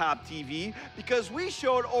Corncob TV because we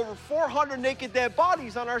showed over 400 naked dead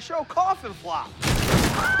bodies on our show Coffin Flop.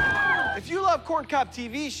 If you love Corncob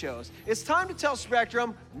TV shows, it's time to tell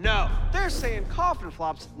Spectrum no. They're saying Coffin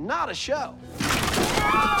Flop's not a show.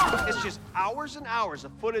 It's just hours and hours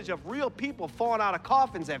of footage of real people falling out of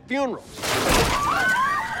coffins at funerals.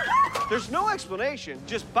 There's no explanation,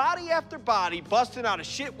 just body after body busting out of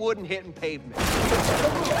shit wood and hitting pavement.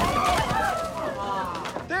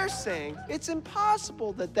 They're saying it's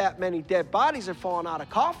impossible that many dead bodies are falling out of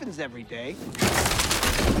coffins every day.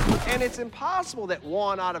 And it's impossible that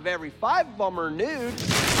 1 out of every 5 of them are nude.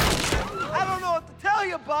 I don't know what to tell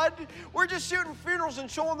you, bud. We're just shooting funerals and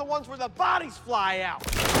showing the ones where the bodies fly out.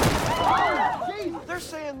 They're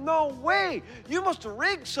saying, no way. You must have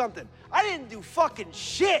rigged something. I didn't do fucking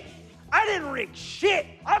shit. I didn't rig shit.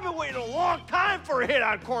 I've been waiting a long time for a hit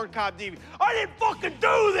on Corncob TV. I didn't fucking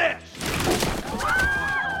do this.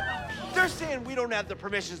 They're saying we don't have the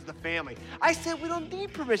permissions of the family. I said we don't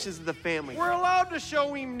need permissions of the family. We're allowed to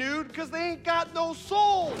show him nude because they ain't got no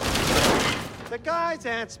soul. The guys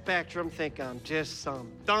at Spectrum think I'm just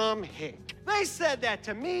some dumb hick. They said that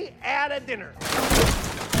to me at a dinner.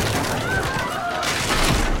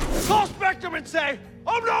 Call Spectrum and say,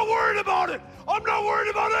 I'm not worried about it. I'm not worried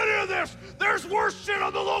about any of this. There's worse shit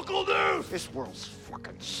on the local news. This world's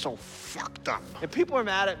fucking so fucked up. And people are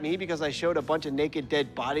mad at me because I showed a bunch of naked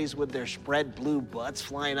dead bodies with their spread blue butts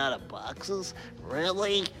flying out of boxes.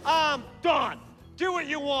 Really? I'm done. Do what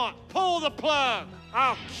you want. Pull the plug.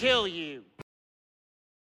 I'll kill you.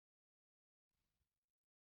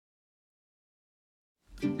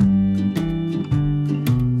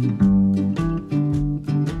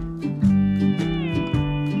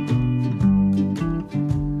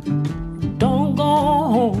 Don't go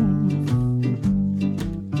home.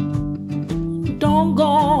 Don't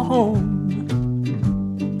go home.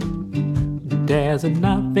 There's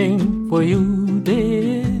nothing for you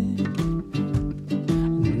there.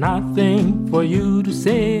 Nothing for you to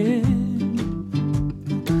say.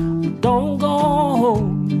 Don't go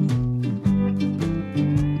home.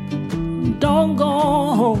 Don't go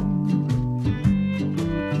home.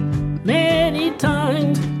 Many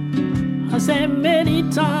times, I said many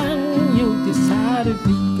times, you decided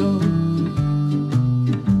to go.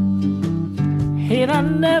 It I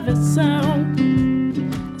never sound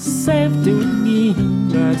safe to me,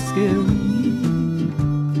 but scary.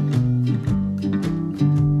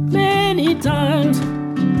 Many times,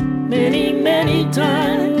 many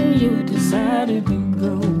times, you decided to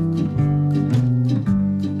go.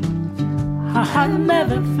 I had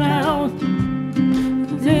never found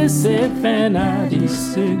this if and I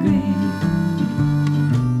disagree.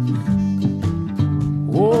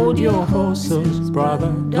 Hold your horses,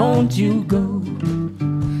 brother, don't you go.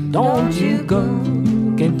 Don't you go,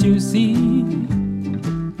 can't you see?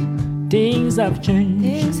 Things have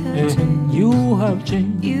changed, and you have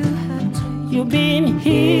changed. You've been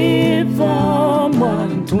here for more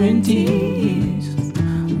than 20 years.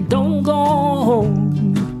 Don't go home,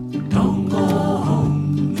 don't go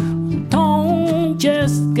home. Don't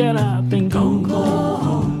just get up and go. Don't go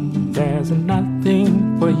home. There's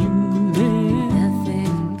nothing for you there.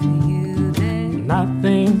 Nothing for you there.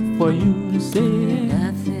 Nothing for you to say.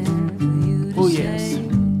 Oh yes.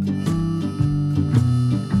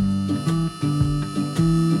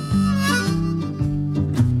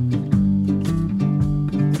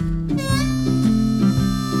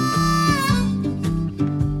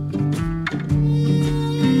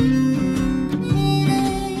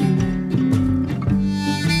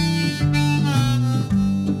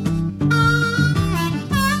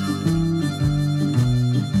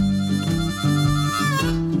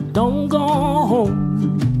 Don't go home.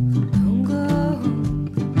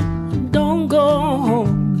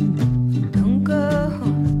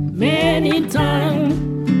 Many times,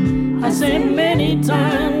 I say many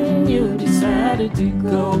times, you decided to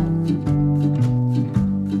go.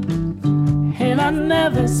 And I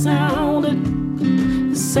never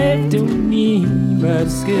sounded safe to me, but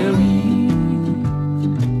scary.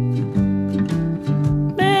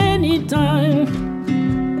 Many times,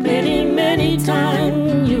 many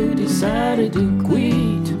times, you decided to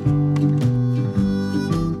quit.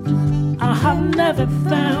 I have never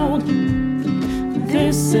found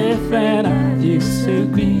yourself and I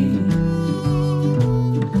disagree.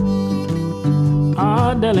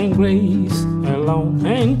 Ah, darling Grace, alone,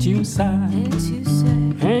 and you sigh,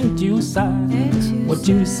 and you sigh, what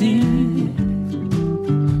you see.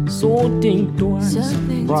 So think twice,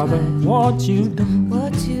 brother, what you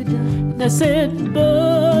done. They said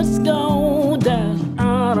birds go down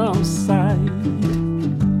out of sight.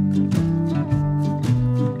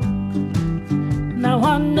 Now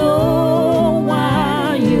I know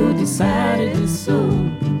why you decided to so.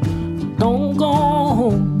 Don't go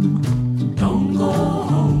home, don't go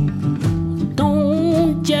home.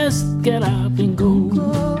 Don't just get up and go.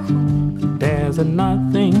 There's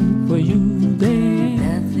nothing for you there.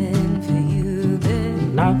 Nothing for you there.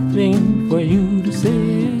 Nothing for you to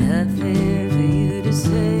say. Nothing for you to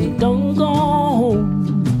say. Don't go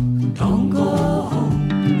home, don't go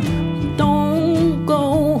home. Don't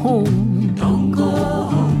go home, don't go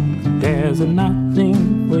home. There's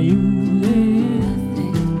nothing for you there.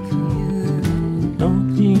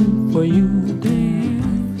 Nothing for you there.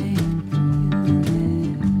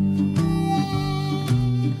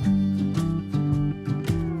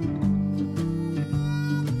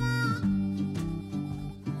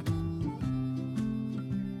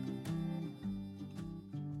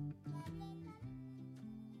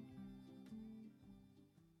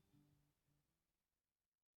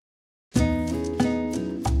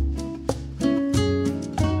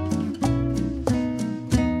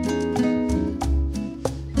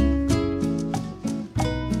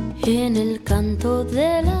 En el canto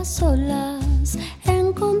de las olas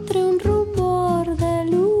encontré un rumor de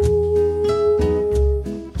luz.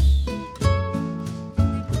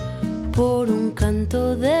 Por un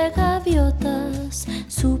canto de gaviotas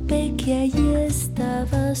supe que allí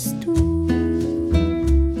estabas tú,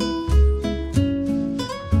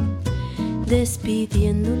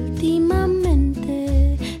 despidiendo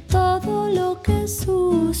últimamente todo lo que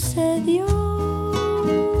sucedió.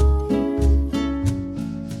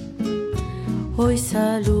 Hoy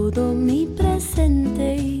saludo mi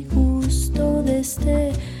presente y gusto de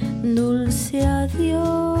este dulce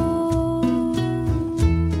adiós.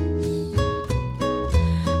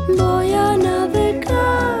 Voy a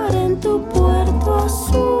navegar en tu puerto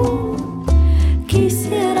azul.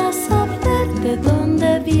 Quisiera saber de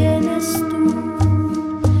dónde vienes tú.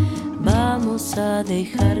 Vamos a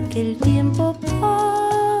dejar que el tiempo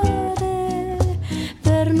pare,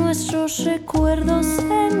 ver nuestros recuerdos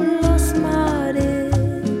en los mares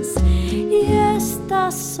y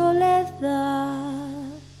esta soledad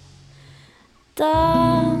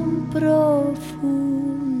tan profunda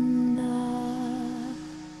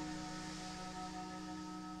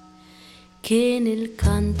que en el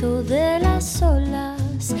canto de las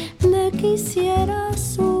olas me quisiera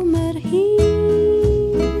sumergir,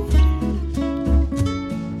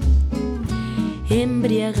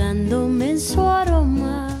 embriagándome en su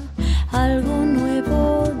aroma, algo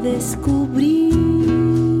nuevo descubrir.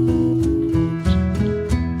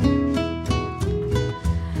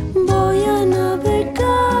 Voy a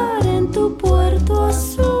navegar en tu puerto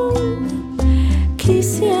azul.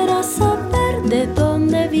 Quisiera saber de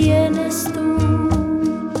dónde vienes tú.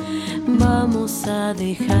 Vamos a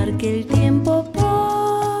dejar que el tiempo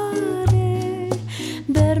pare,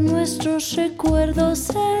 ver nuestros recuerdos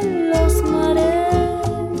en los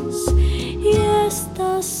mares y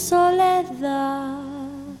esta soledad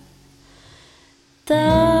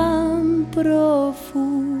tan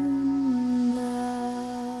profunda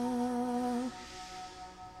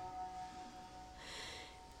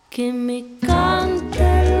que me cante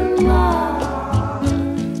el mar,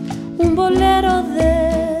 un bolero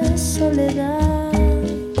de soledad,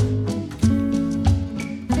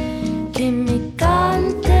 que me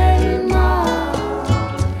cante el mar,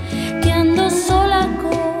 que ando sola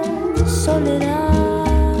con soledad,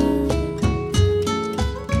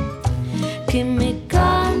 que me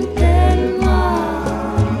cante el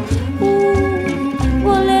mar, un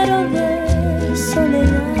bolero de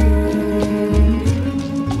soledad,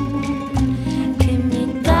 que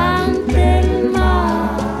me cante el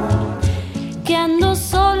mar, que ando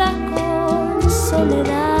sola con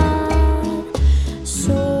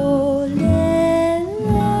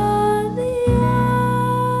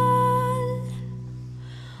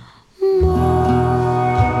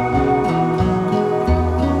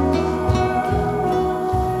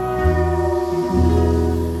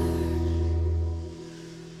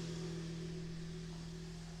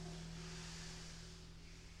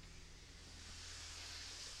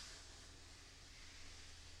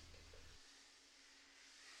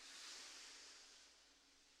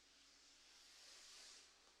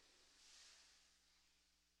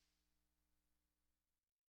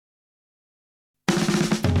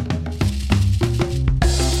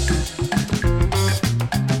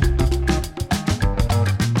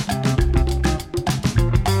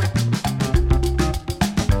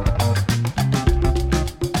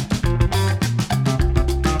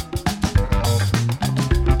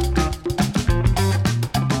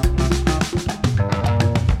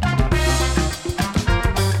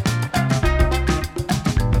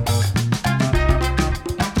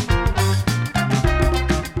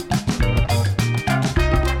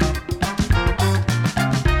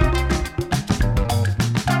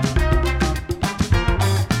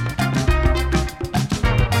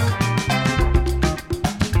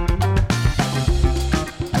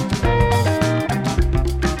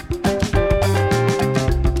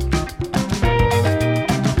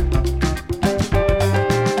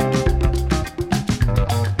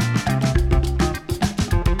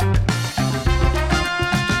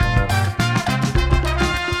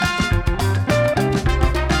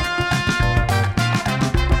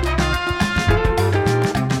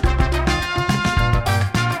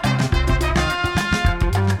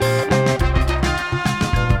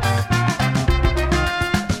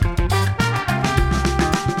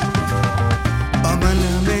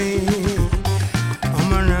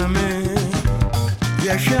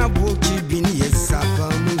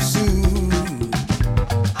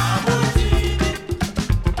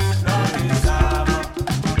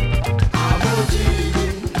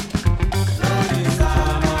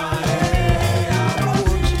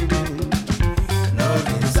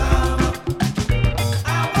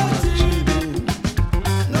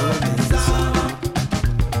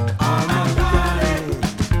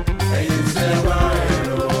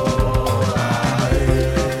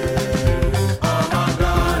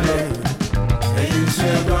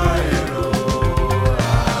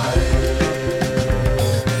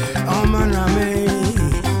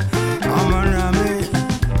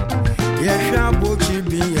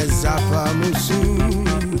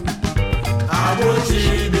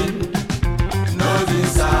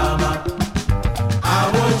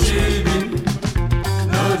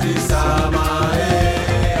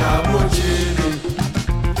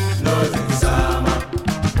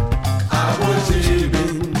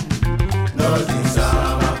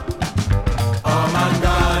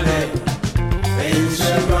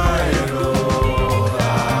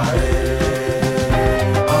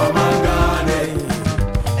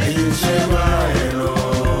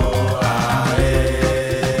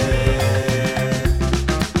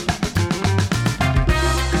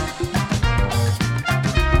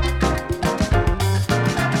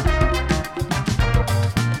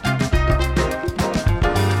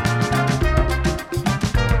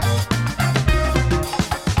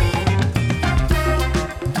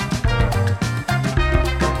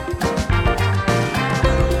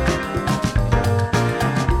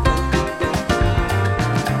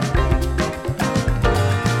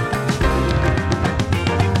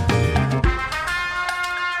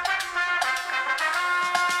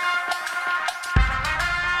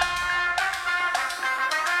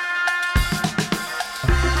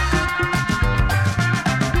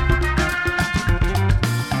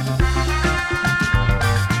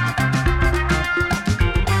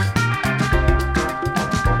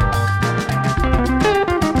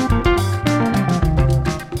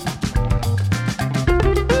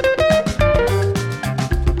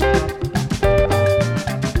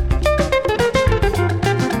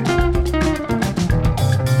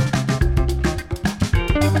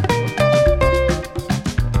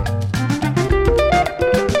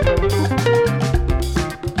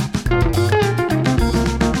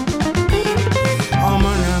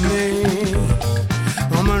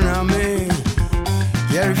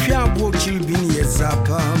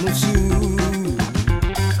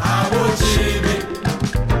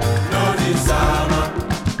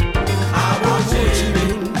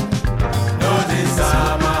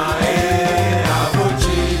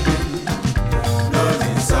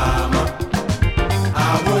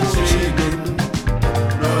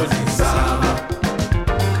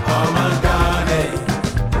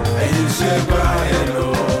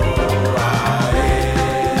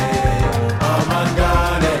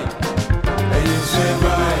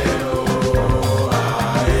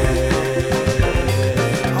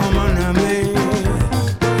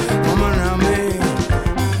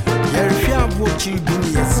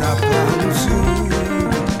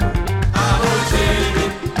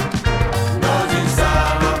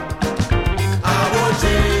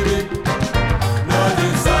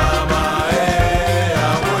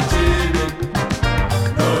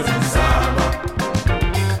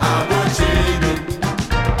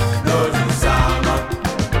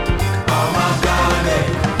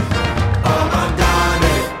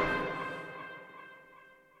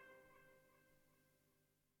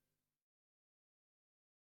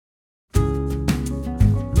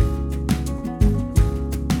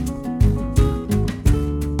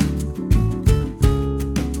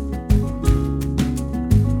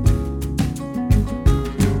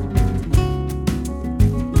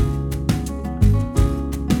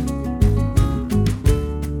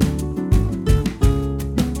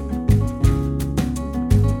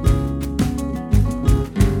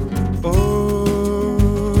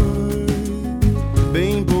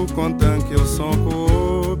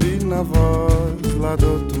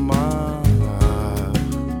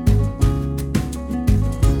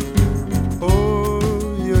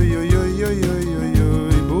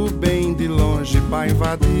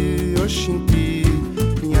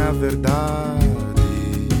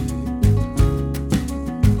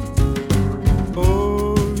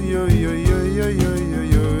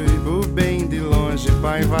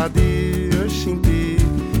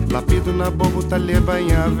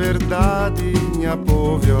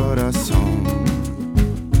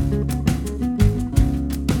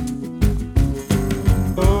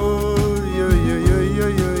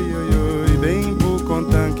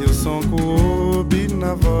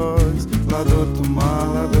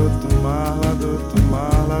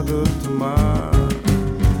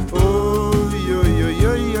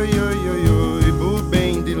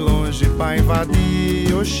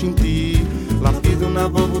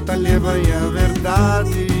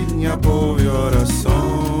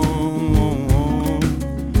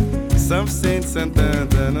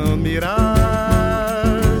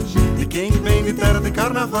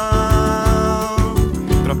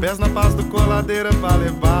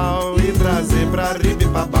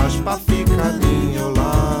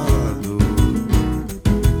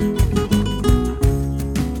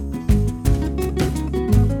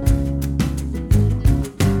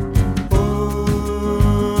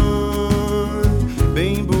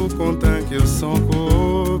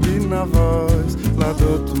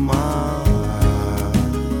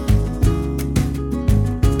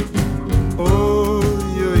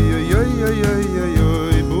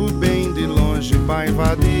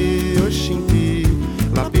Invadir, oxi,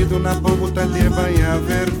 bobo talhe bem a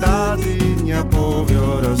verdade, minha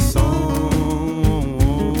povo oração.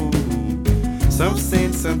 São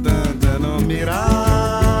Vicente Santana não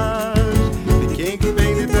mirar de quem que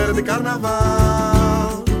vem de terra de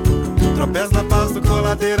carnaval. Tropeça na paz do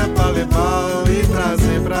coladeira pra levar e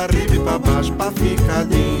trazer pra riba e pra baixo pra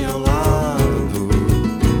ficadinho ao lado.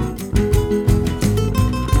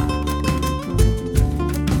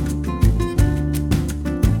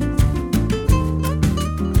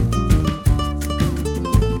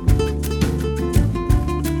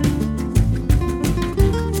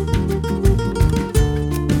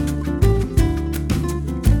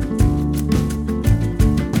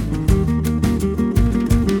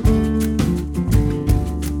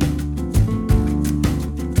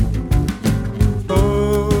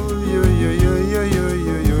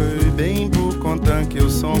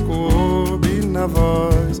 Na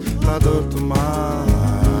voz lá do outro mar.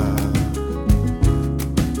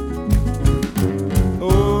 Oi,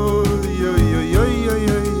 oi, oi, oi, oi,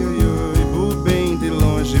 oi, oi, bem de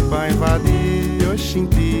longe pra invadir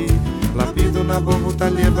Oxinti. Lapido na boca, tá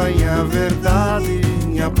levando a verdade,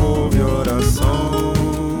 minha povo e oração.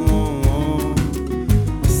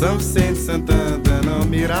 São Vicente Santana não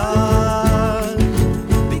mirar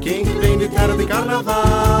de quem que vem de cara de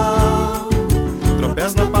carnaval.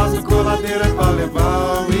 Tropeça na paz do coladeira pra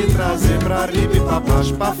levar e trazer pra riba e pra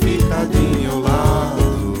baixo pra ficadinho ao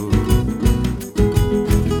lado.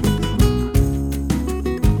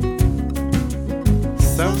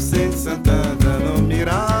 São Vicente Santana no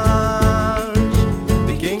miragem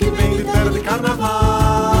de quem que vem de terra de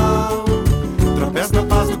carnaval. Tropeça na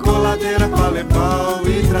paz do coladeira pra levar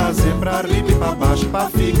e trazer pra riba e pra baixo pra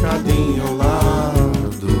ficadinho ao lado.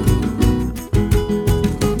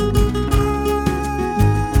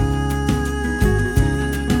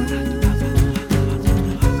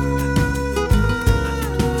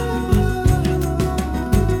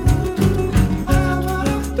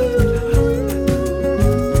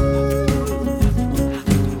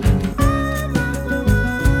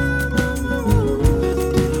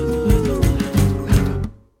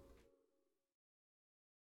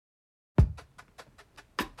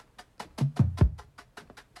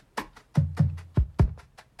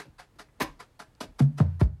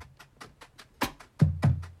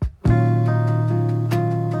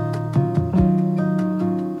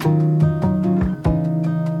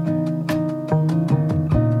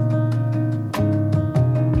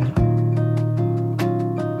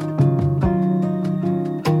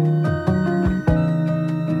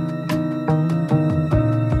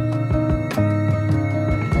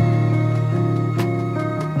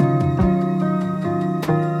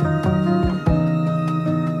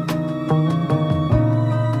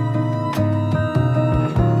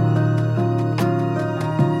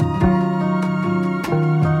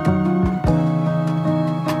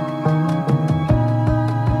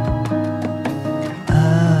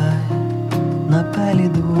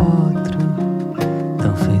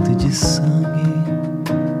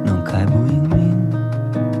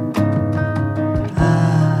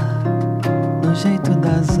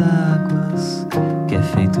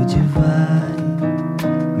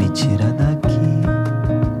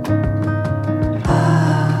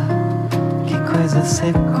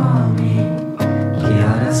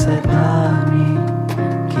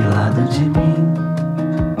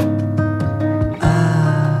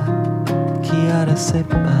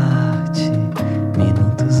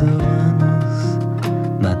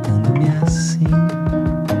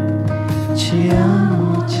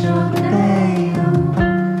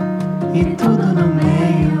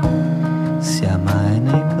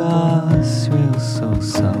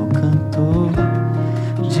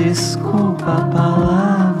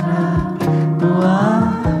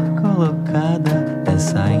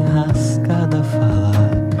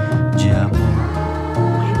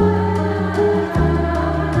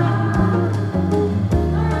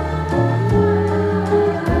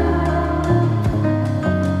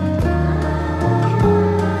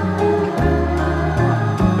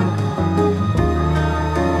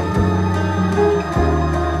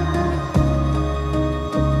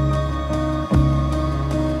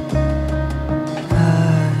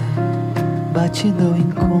 Batida ao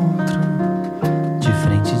encontro, de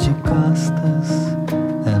frente de costas,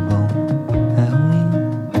 é bom, é ruim.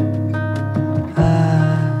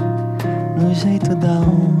 No jeito da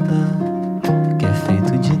onda, que é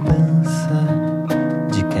feito de dança,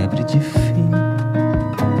 de quebra e de fim.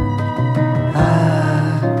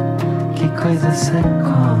 Que coisa cê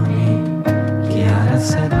come, que hora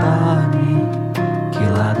cê dorme, que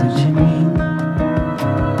lado de mim.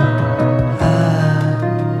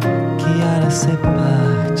 Que hora ser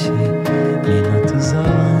parte, minutos ou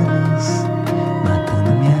anos,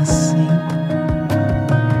 matando-me assim.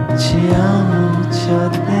 Te amo, te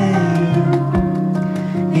odeio,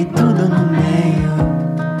 e tudo no meio.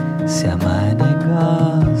 Se amar é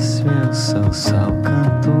negócio, eu sou só o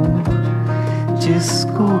cantor.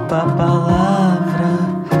 Desculpa a palavra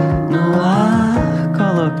no ar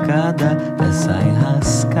colocada, essa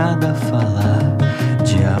enrascada falar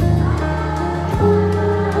de amor.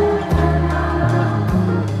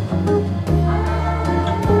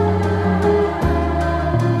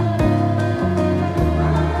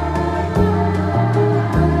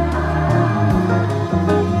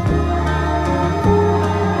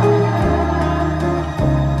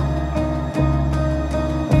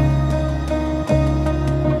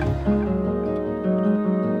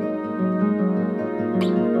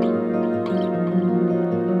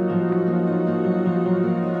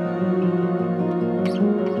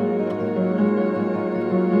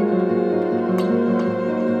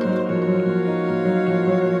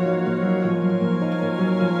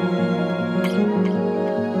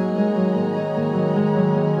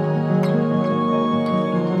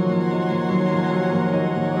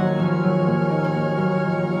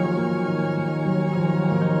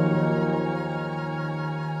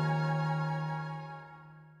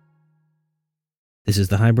 This is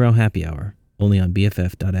the Highbrow Happy Hour, only on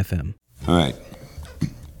BFF.fm. All right.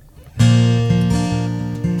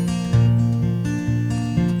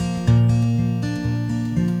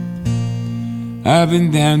 I've been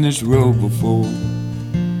down this road before.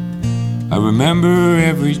 I remember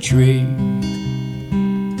every tree,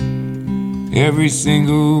 every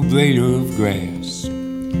single blade of grass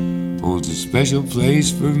holds a special place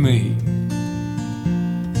for me.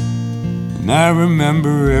 And I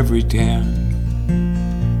remember every town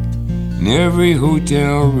in every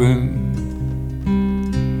hotel room,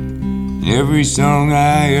 and every song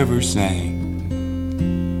I ever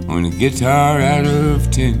sang on a guitar out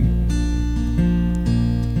of tune.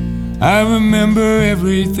 I remember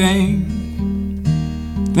everything,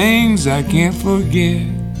 things I can't forget.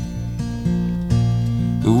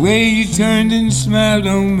 The way you turned and smiled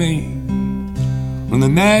on me on the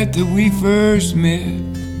night that we first met.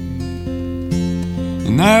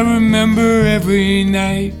 And I remember every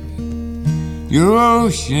night your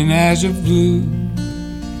ocean eyes of blue,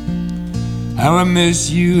 how I miss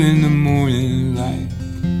you in the morning light,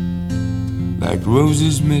 like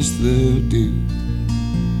roses miss the dew.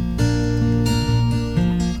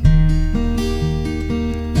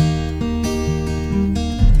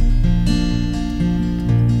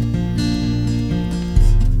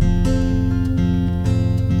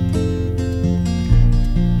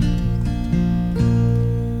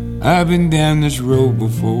 I've been down this road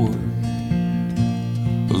before,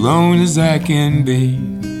 alone as I can be,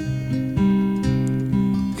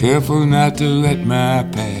 careful not to let my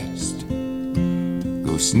past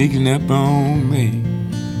go sneaking up on me.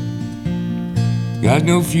 Got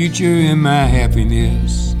no future in my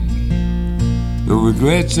happiness, the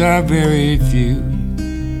regrets are very few.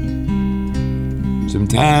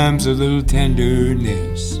 Sometimes a little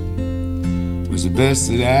tenderness was the best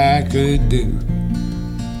that I could do.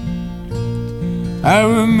 I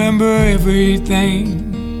remember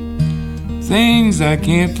everything, things I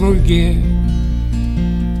can't forget.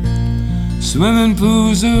 Swimming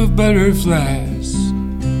pools of butterflies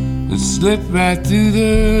that slip right through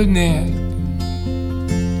the net.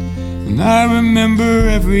 And I remember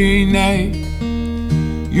every night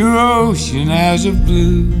your ocean eyes of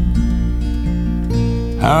blue,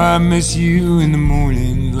 how I miss you in the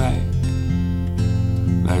morning light,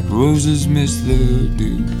 like roses miss the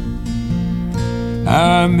dew.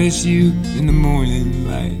 How I miss you in the morning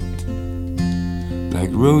light,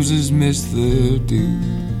 like roses miss the dew.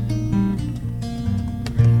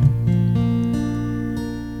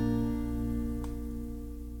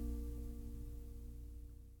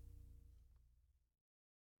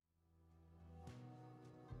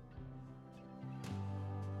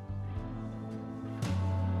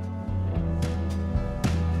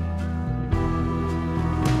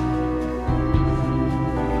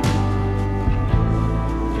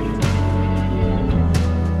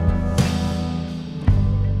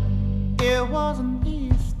 It was an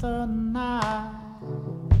Easter night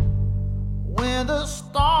when the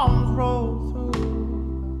storms rolled through.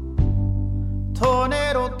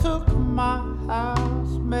 Tornado took my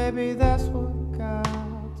house, maybe that's what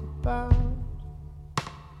God's about.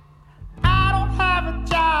 I don't have a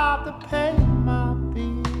job to pay my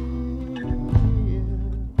bills,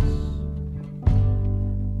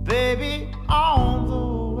 baby, on the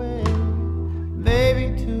way,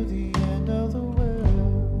 maybe to the end of the world.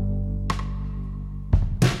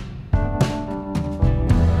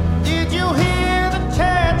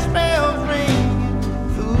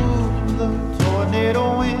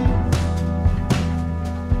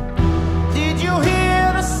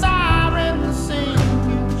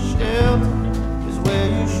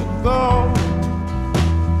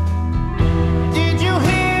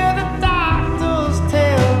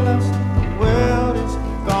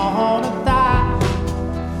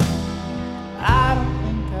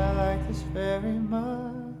 very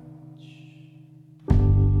much.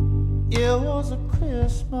 It was a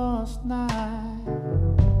Christmas night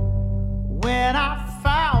when I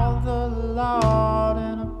found the Lord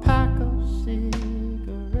in a pack of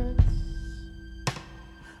cigarettes.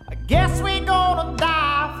 I guess we gonna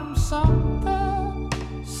die from something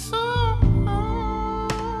soon.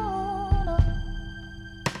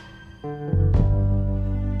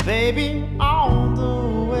 Baby, on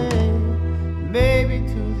the way, maybe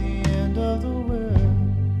to the end of the world.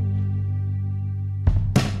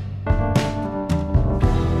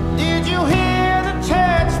 Did you hear the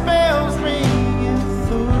church bells ringing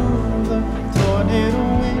through the tornado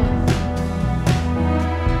wind?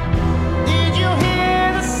 Did you hear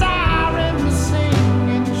the sirens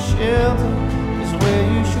singing? Shelter is where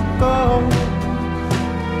you should go.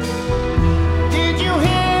 Did you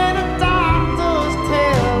hear the doctors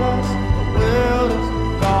tell us the world is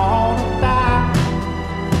gonna die?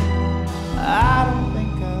 I don't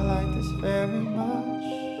think I like this very much.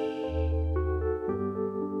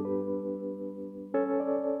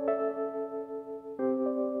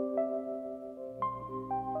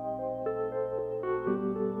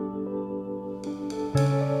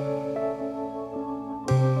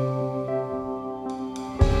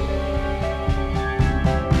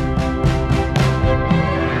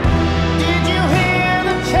 Did you hear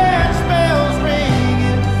the church bells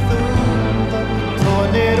ringing through the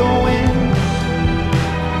tornado wind?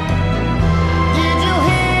 Did you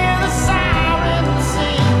hear the sirens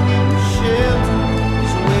singing? Shelter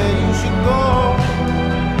is where you should go.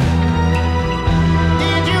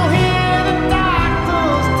 Did you hear the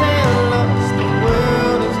doctors tell us the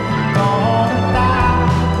world is gonna die?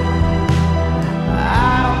 I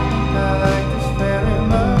don't think I like this very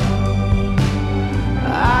much. I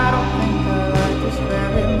don't think I like this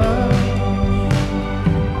very much.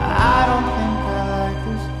 I don't think I like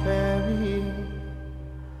this very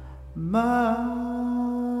much.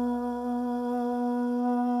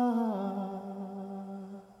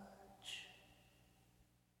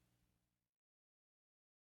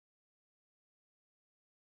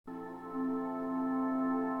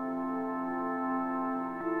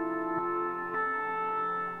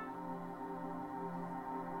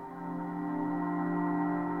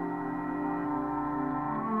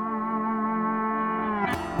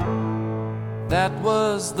 That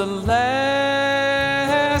was the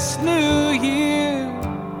last New Year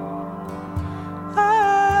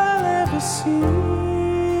I'll ever see.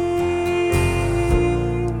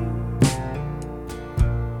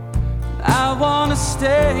 I wanna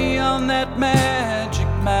stay on that magic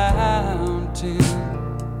mountain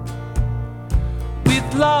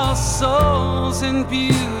with lost souls and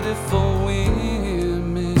beautiful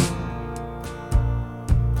women.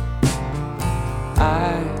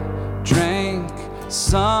 I drank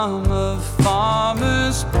some of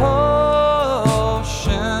Farmer's potion.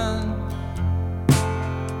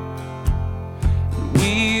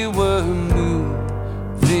 We were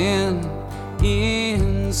moving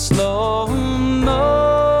in slow motion.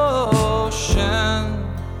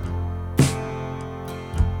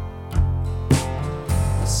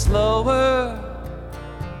 Slower,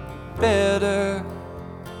 better.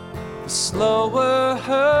 The slower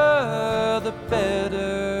her, the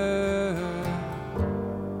better.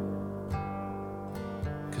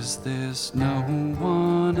 'Cause there's no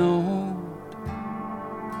one old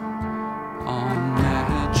on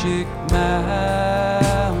Magic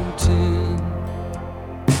Mountain.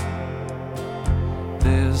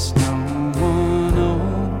 There's no one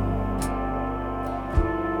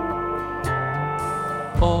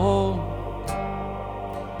old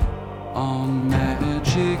on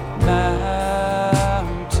Magic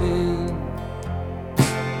Mountain.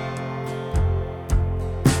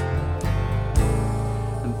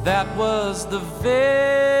 And that was the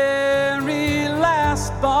very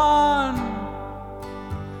last barn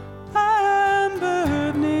I'm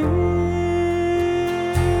burning.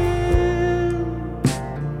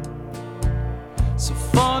 So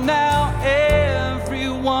for now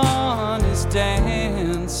everyone is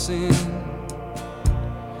dancing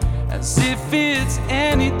as if it's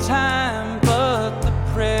any time but the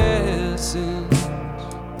present.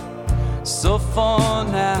 So for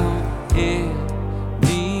now,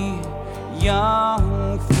 any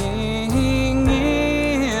young thing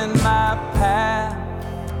in my path,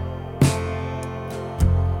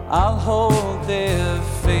 I'll hold their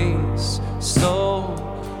face so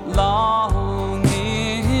long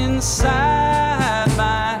inside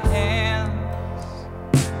my hands.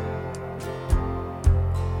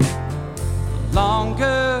 The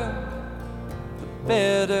longer, the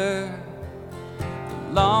better. The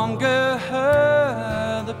longer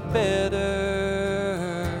her, the better.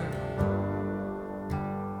 better,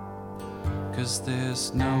 'cause there's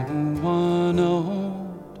no one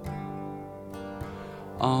old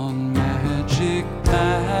on Magic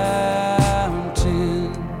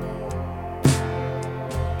Mountain.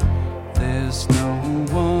 There's no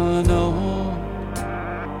one old,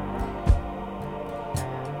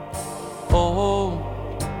 old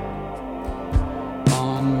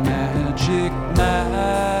on Magic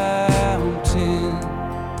Mountain.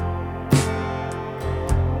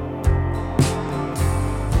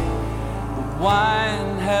 The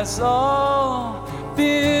wine has all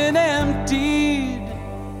been emptied,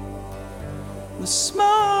 the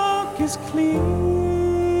smoke is clear.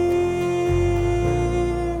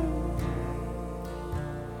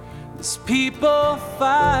 As people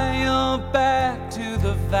file back to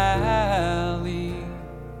the valley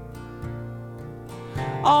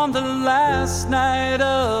on the last night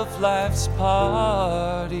of life's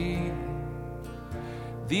party,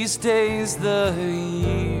 these days the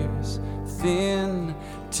years thin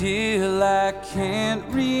till I can't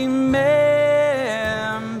remember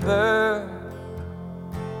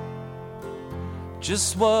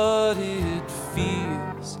just what it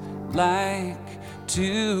feels like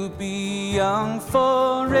to be young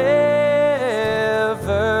forever.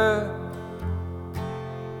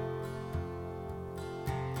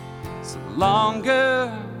 So the longer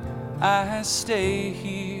I stay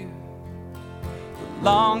here, the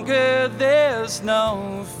longer there's no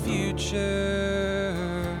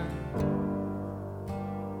future.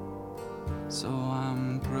 So I'm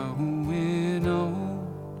growing old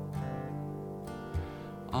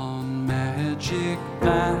on Magic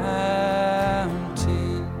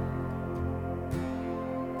Mountain.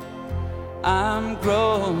 I'm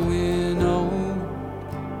growing old,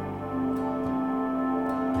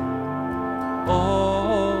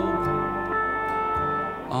 old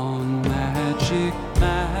on Magic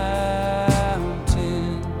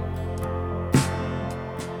Mountain.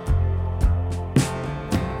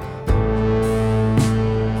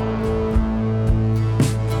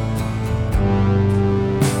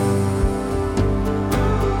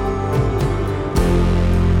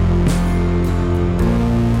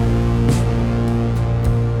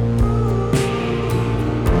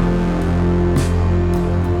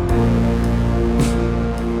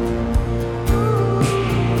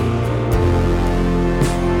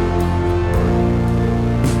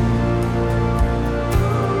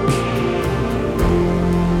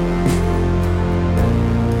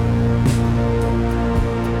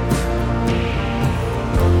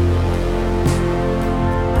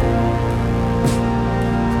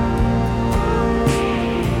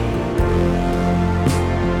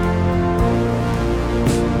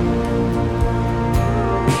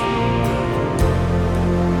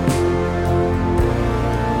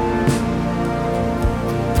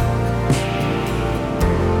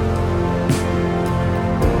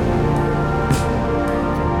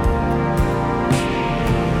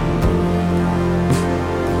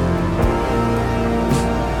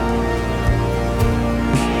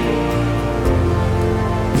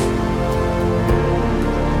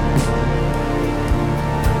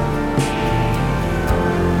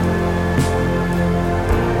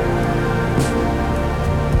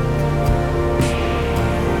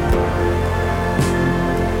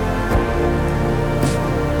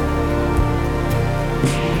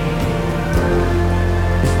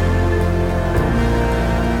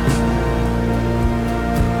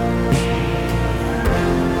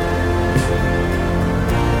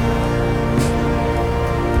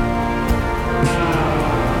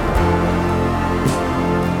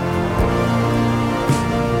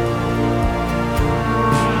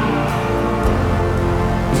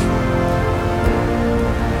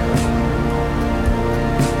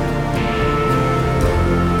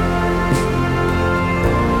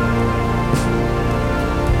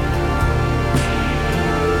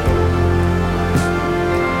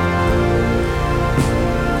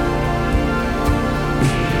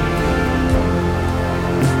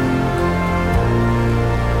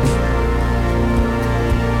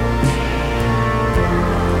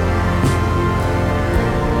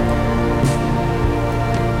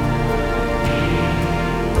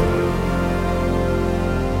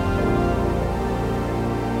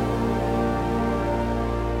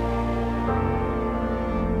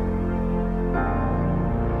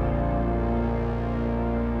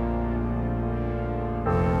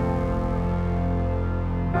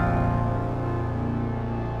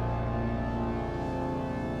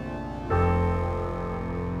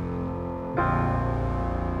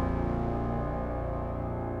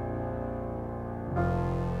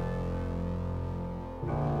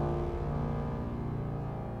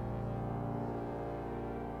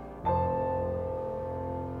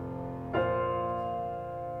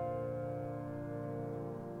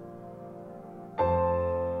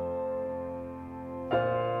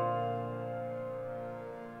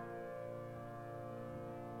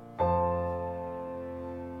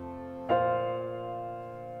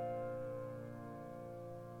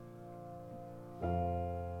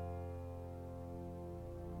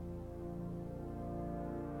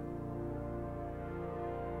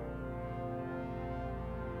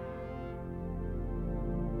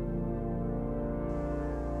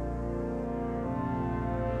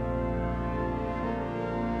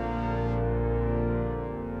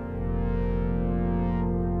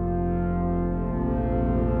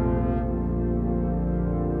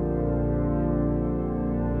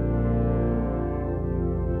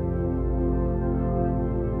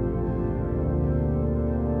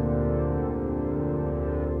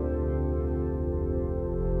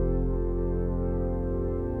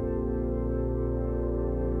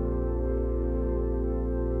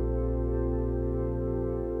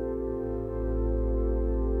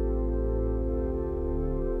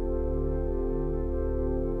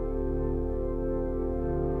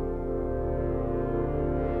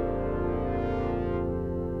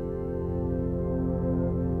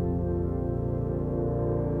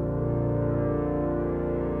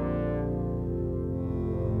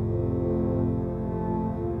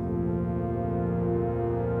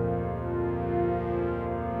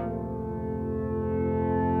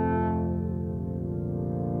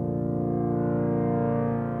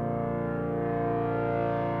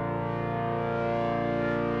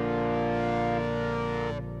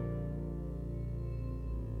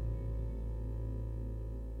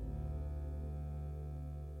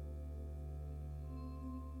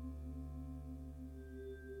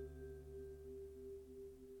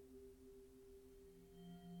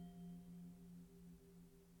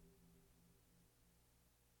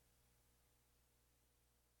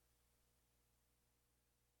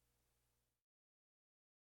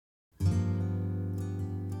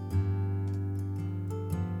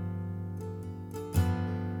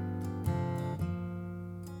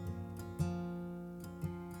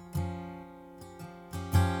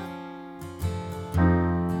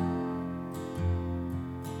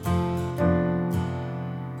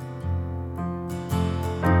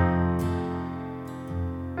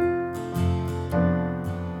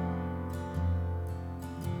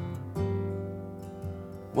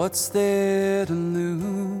 What's there to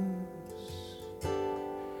lose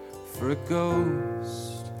for a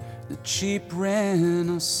ghost, the cheap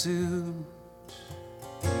rental suit,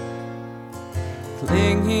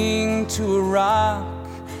 clinging to a rock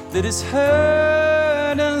that is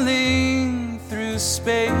hurtling through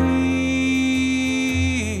space?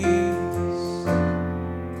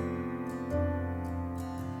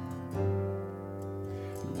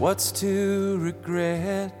 What's to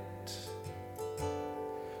regret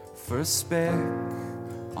for a speck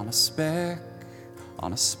on a speck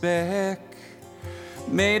on a speck,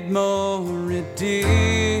 made more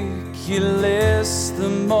ridiculous the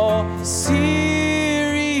more serious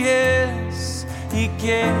he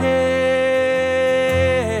gets.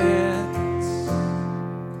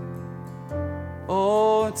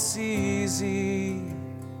 Oh, it's easy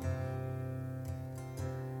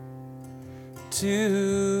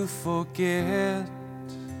to forget.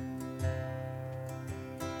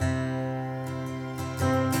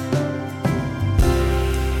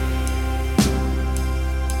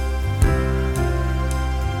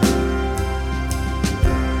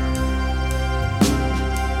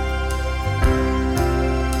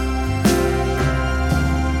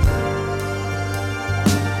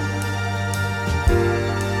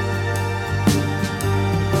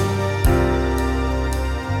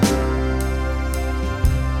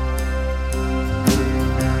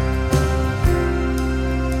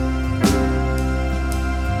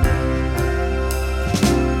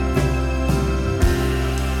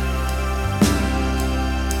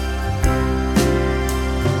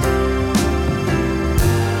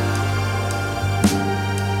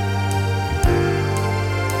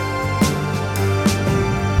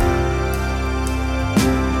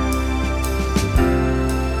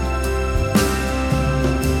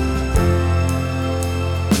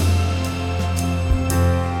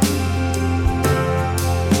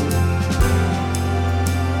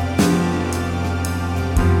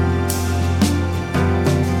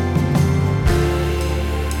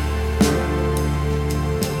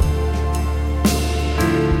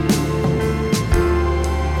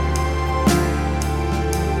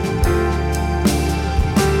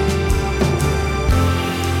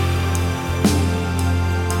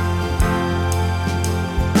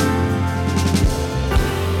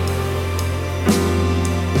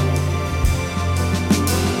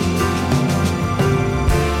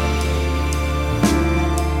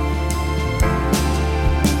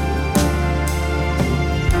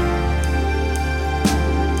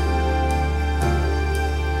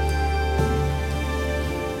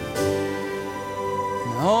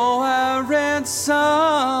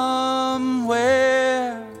 Somewhere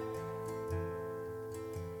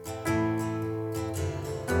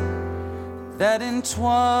that in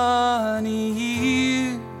 20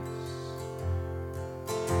 years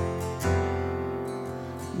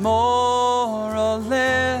more or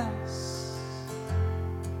less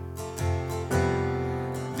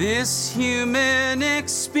this human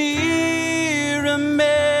experiment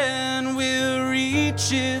will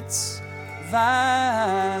reach its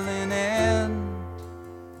violent end.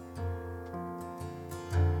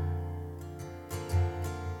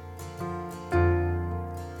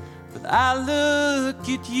 But I look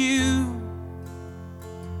at you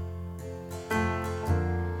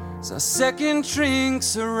as our second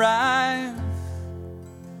drinks arrive.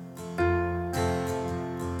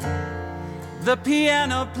 The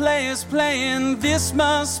piano player's playing, this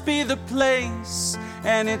must be the place,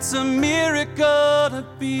 and it's a miracle to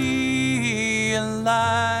be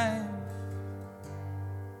alive.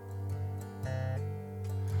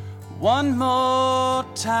 One more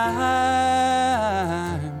time.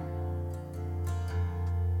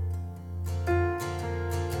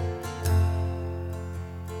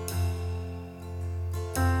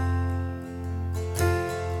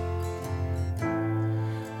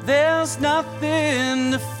 There's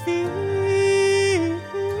nothing to fear.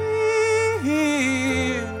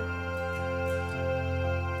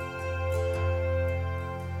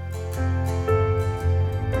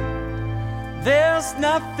 There's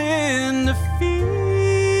nothing to fear.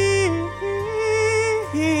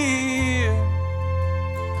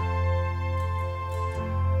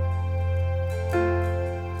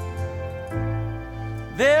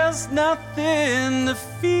 There's nothing to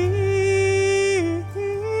fear.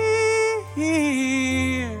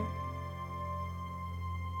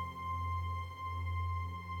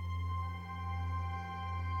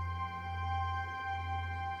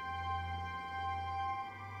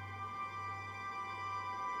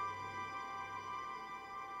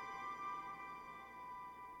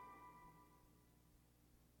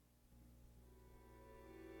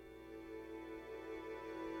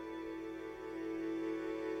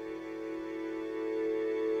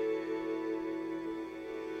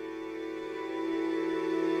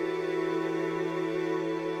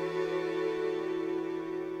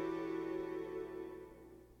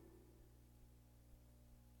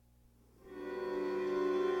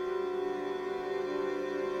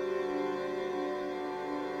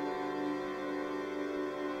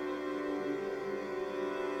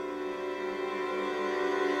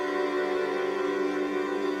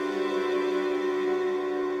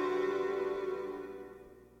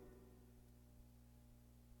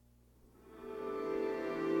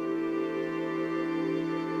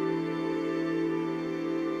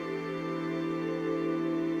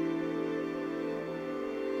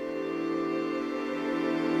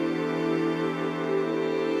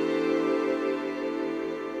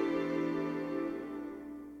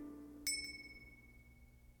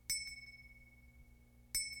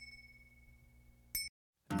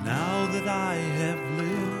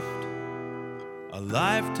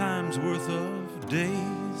 lifetime's worth of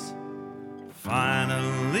days.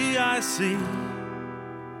 Finally I see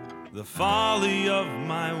the folly of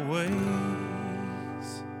my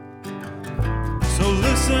ways. So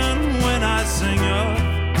listen when I sing of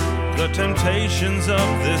the temptations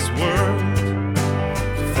of this world,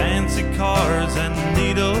 fancy cars and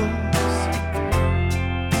needles,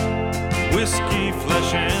 whiskey,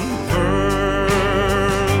 flesh and pearl.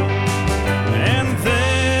 And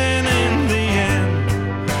then in the end,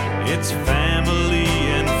 it's family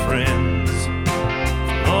and friends,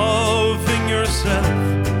 loving yourself,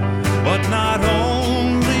 but not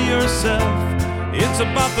only yourself. It's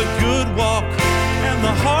about the good walk and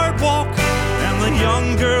the hard walk and the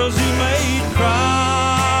young girls you made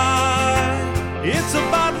cry. It's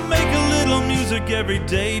about making a little music every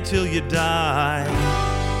day till you die.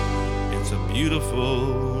 It's a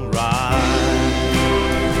beautiful ride.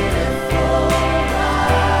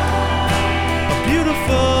 A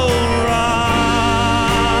beautiful ride.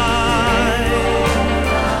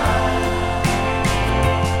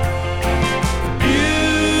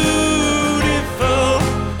 Beautiful,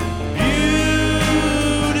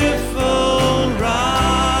 beautiful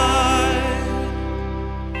ride.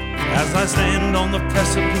 As I stand on the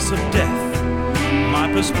precipice of death, my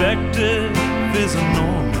perspective is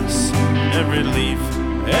enormous. Every leaf,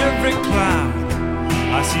 every cloud,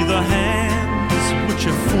 I see the hands which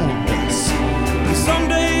have formed us. And some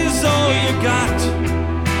days all you got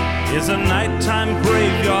is a nighttime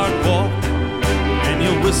graveyard walk, and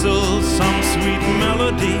you whistle some sweet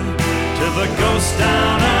melody to the ghost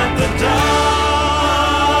down at the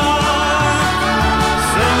dark,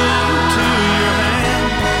 singing to your hand,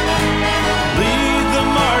 lead the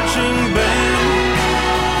marching band.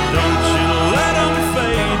 Don't you let them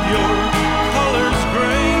fade your colors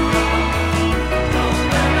gray,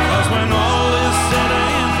 'cause when all is said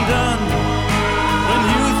and done, when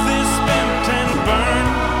youth is spent and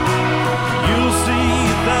burned, you'll see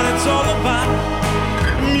that it's all about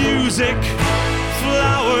music,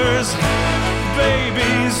 flowers,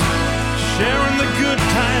 babies, sharing the good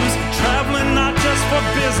times, traveling not just for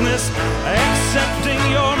business, accepting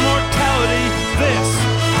your mortality. This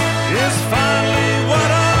is finally what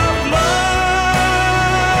I've loved.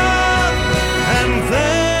 And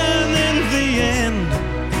then in the end,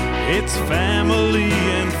 it's family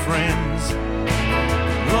and friends,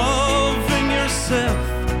 loving yourself,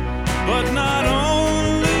 but not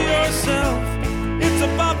only yourself. It's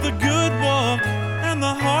about the good walk and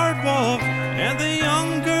the hard walk and the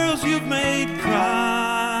young girls you've made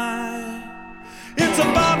cry. It's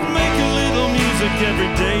about making little music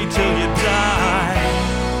every day till you die.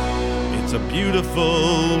 It's a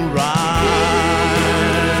beautiful ride.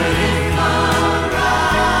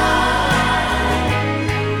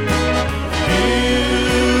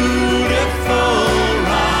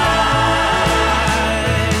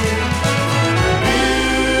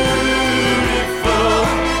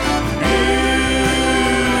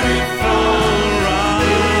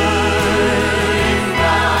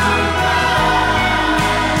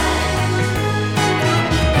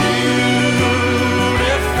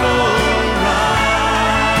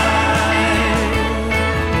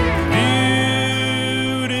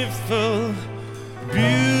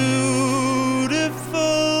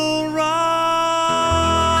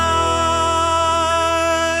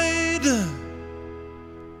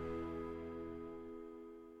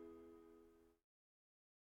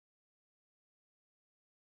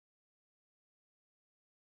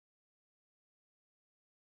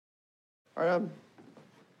 All right,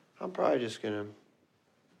 I'm probably just gonna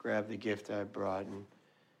grab the gift I brought and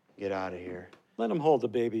get out of here. Let him hold the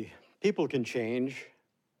baby. People can change.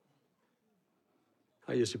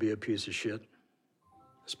 I used to be a piece of shit.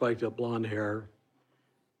 Spiked up blonde hair,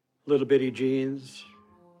 little bitty jeans,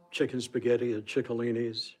 chicken spaghetti at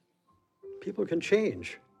Ciccolini's. People can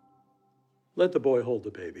change. Let the boy hold the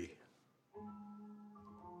baby.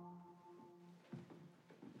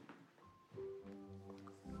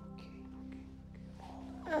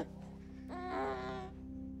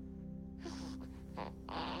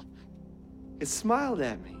 It smiled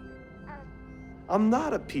at me. I'm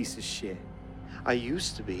not a piece of shit. I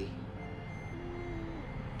used to be.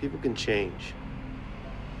 People can change.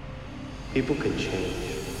 People can change.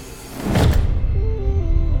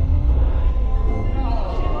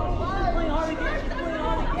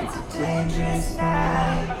 It's a dangerous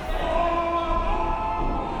night.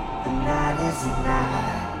 The night is a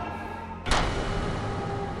night.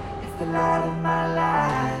 It's the light of my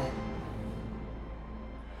life.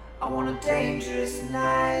 I want a dangerous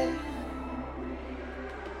night.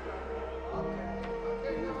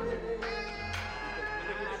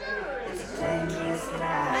 It's a dangerous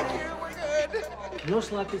No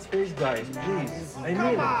sloppy space, guys, please. I mean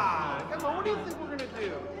Come it. on, what do you think we're gonna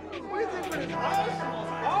do? What do you think we're gonna do?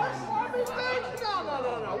 Us sloppy face?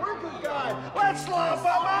 No. We're good guys. Let's slop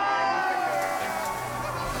them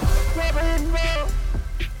Grab a hit and roll.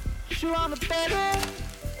 Shoe on the baby.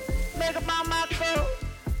 Make up my mouth go.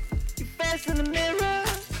 You face in the mirror.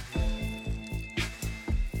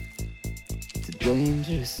 It's a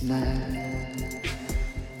dangerous night.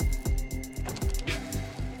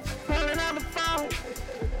 Calling on the phone.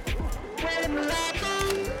 Waiting the lobby.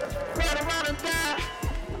 Ready to run and die.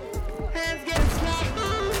 Hands getting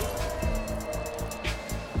sloppy.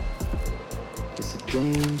 It's a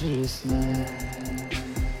dangerous night.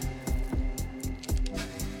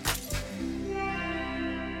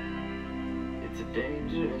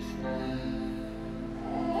 Dangerous night.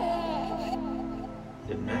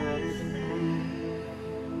 The night isn't clear.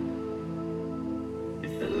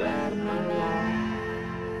 It's the light of my life.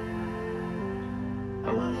 I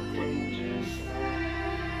want a dangerous night.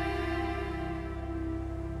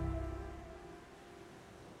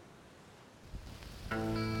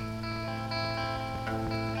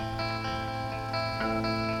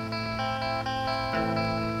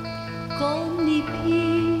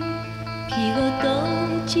 꽃잎이 피고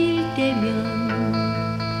떠질 때면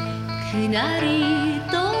그날이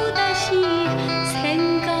또다시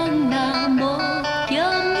생각나 못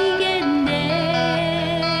견디겠네.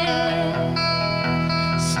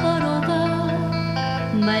 서로가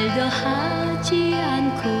말도 하지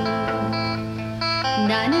않고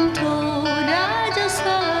나는 돌아져서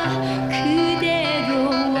그대로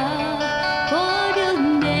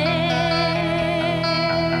와버렸네.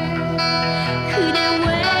 그대 왜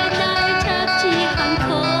날 잡지 않고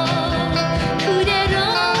그대로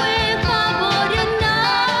왜 가버렸나.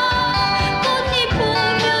 꽃잎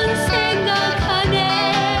보면 생각하네.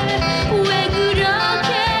 왜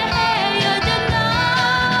그렇게 헤어졌나.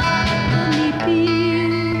 꽃잎이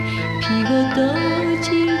피고 떠질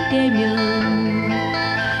때면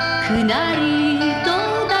그날이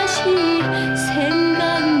또다시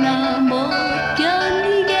생각나 못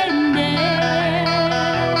견디겠네.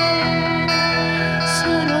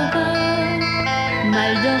 서로가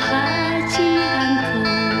말도 하지 않고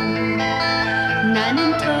나는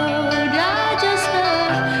돌아져서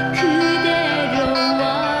그대로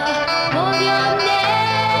와버렸네.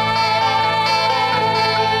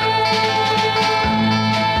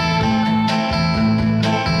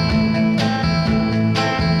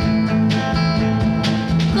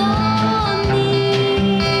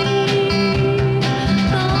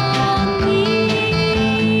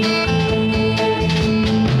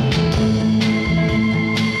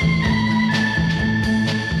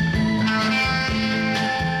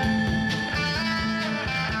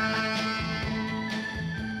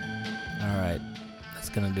 Alright, that's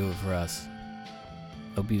gonna do it for us.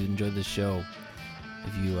 Hope you enjoyed this show.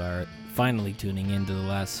 If you are finally tuning in to the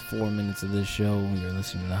last 4 minutes of this show, you're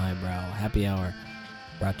listening to the Highbrow Happy Hour,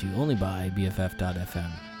 brought to you only by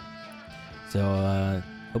BFF.FM. So,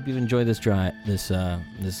 hope you've enjoyed this dry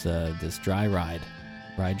ride.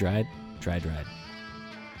 Dried ride.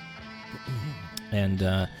 And,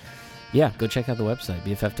 yeah, go check out the website,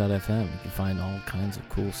 BFF.FM. You can find all kinds of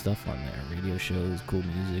cool stuff on there. Radio shows, cool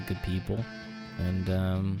music, good people. And,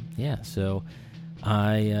 yeah, so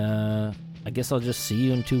I guess I'll just see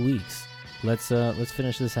you in 2 weeks. Let's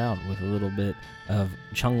finish this out with a little bit of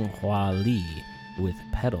Changhua Li with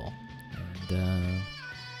Pedal. And,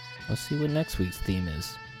 let's see what next week's theme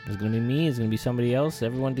is. Is it going to be me? Is it going to be somebody else?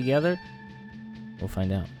 Everyone together? We'll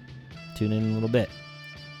find out. Tune in a little bit.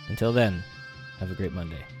 Until then, have a great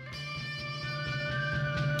Monday.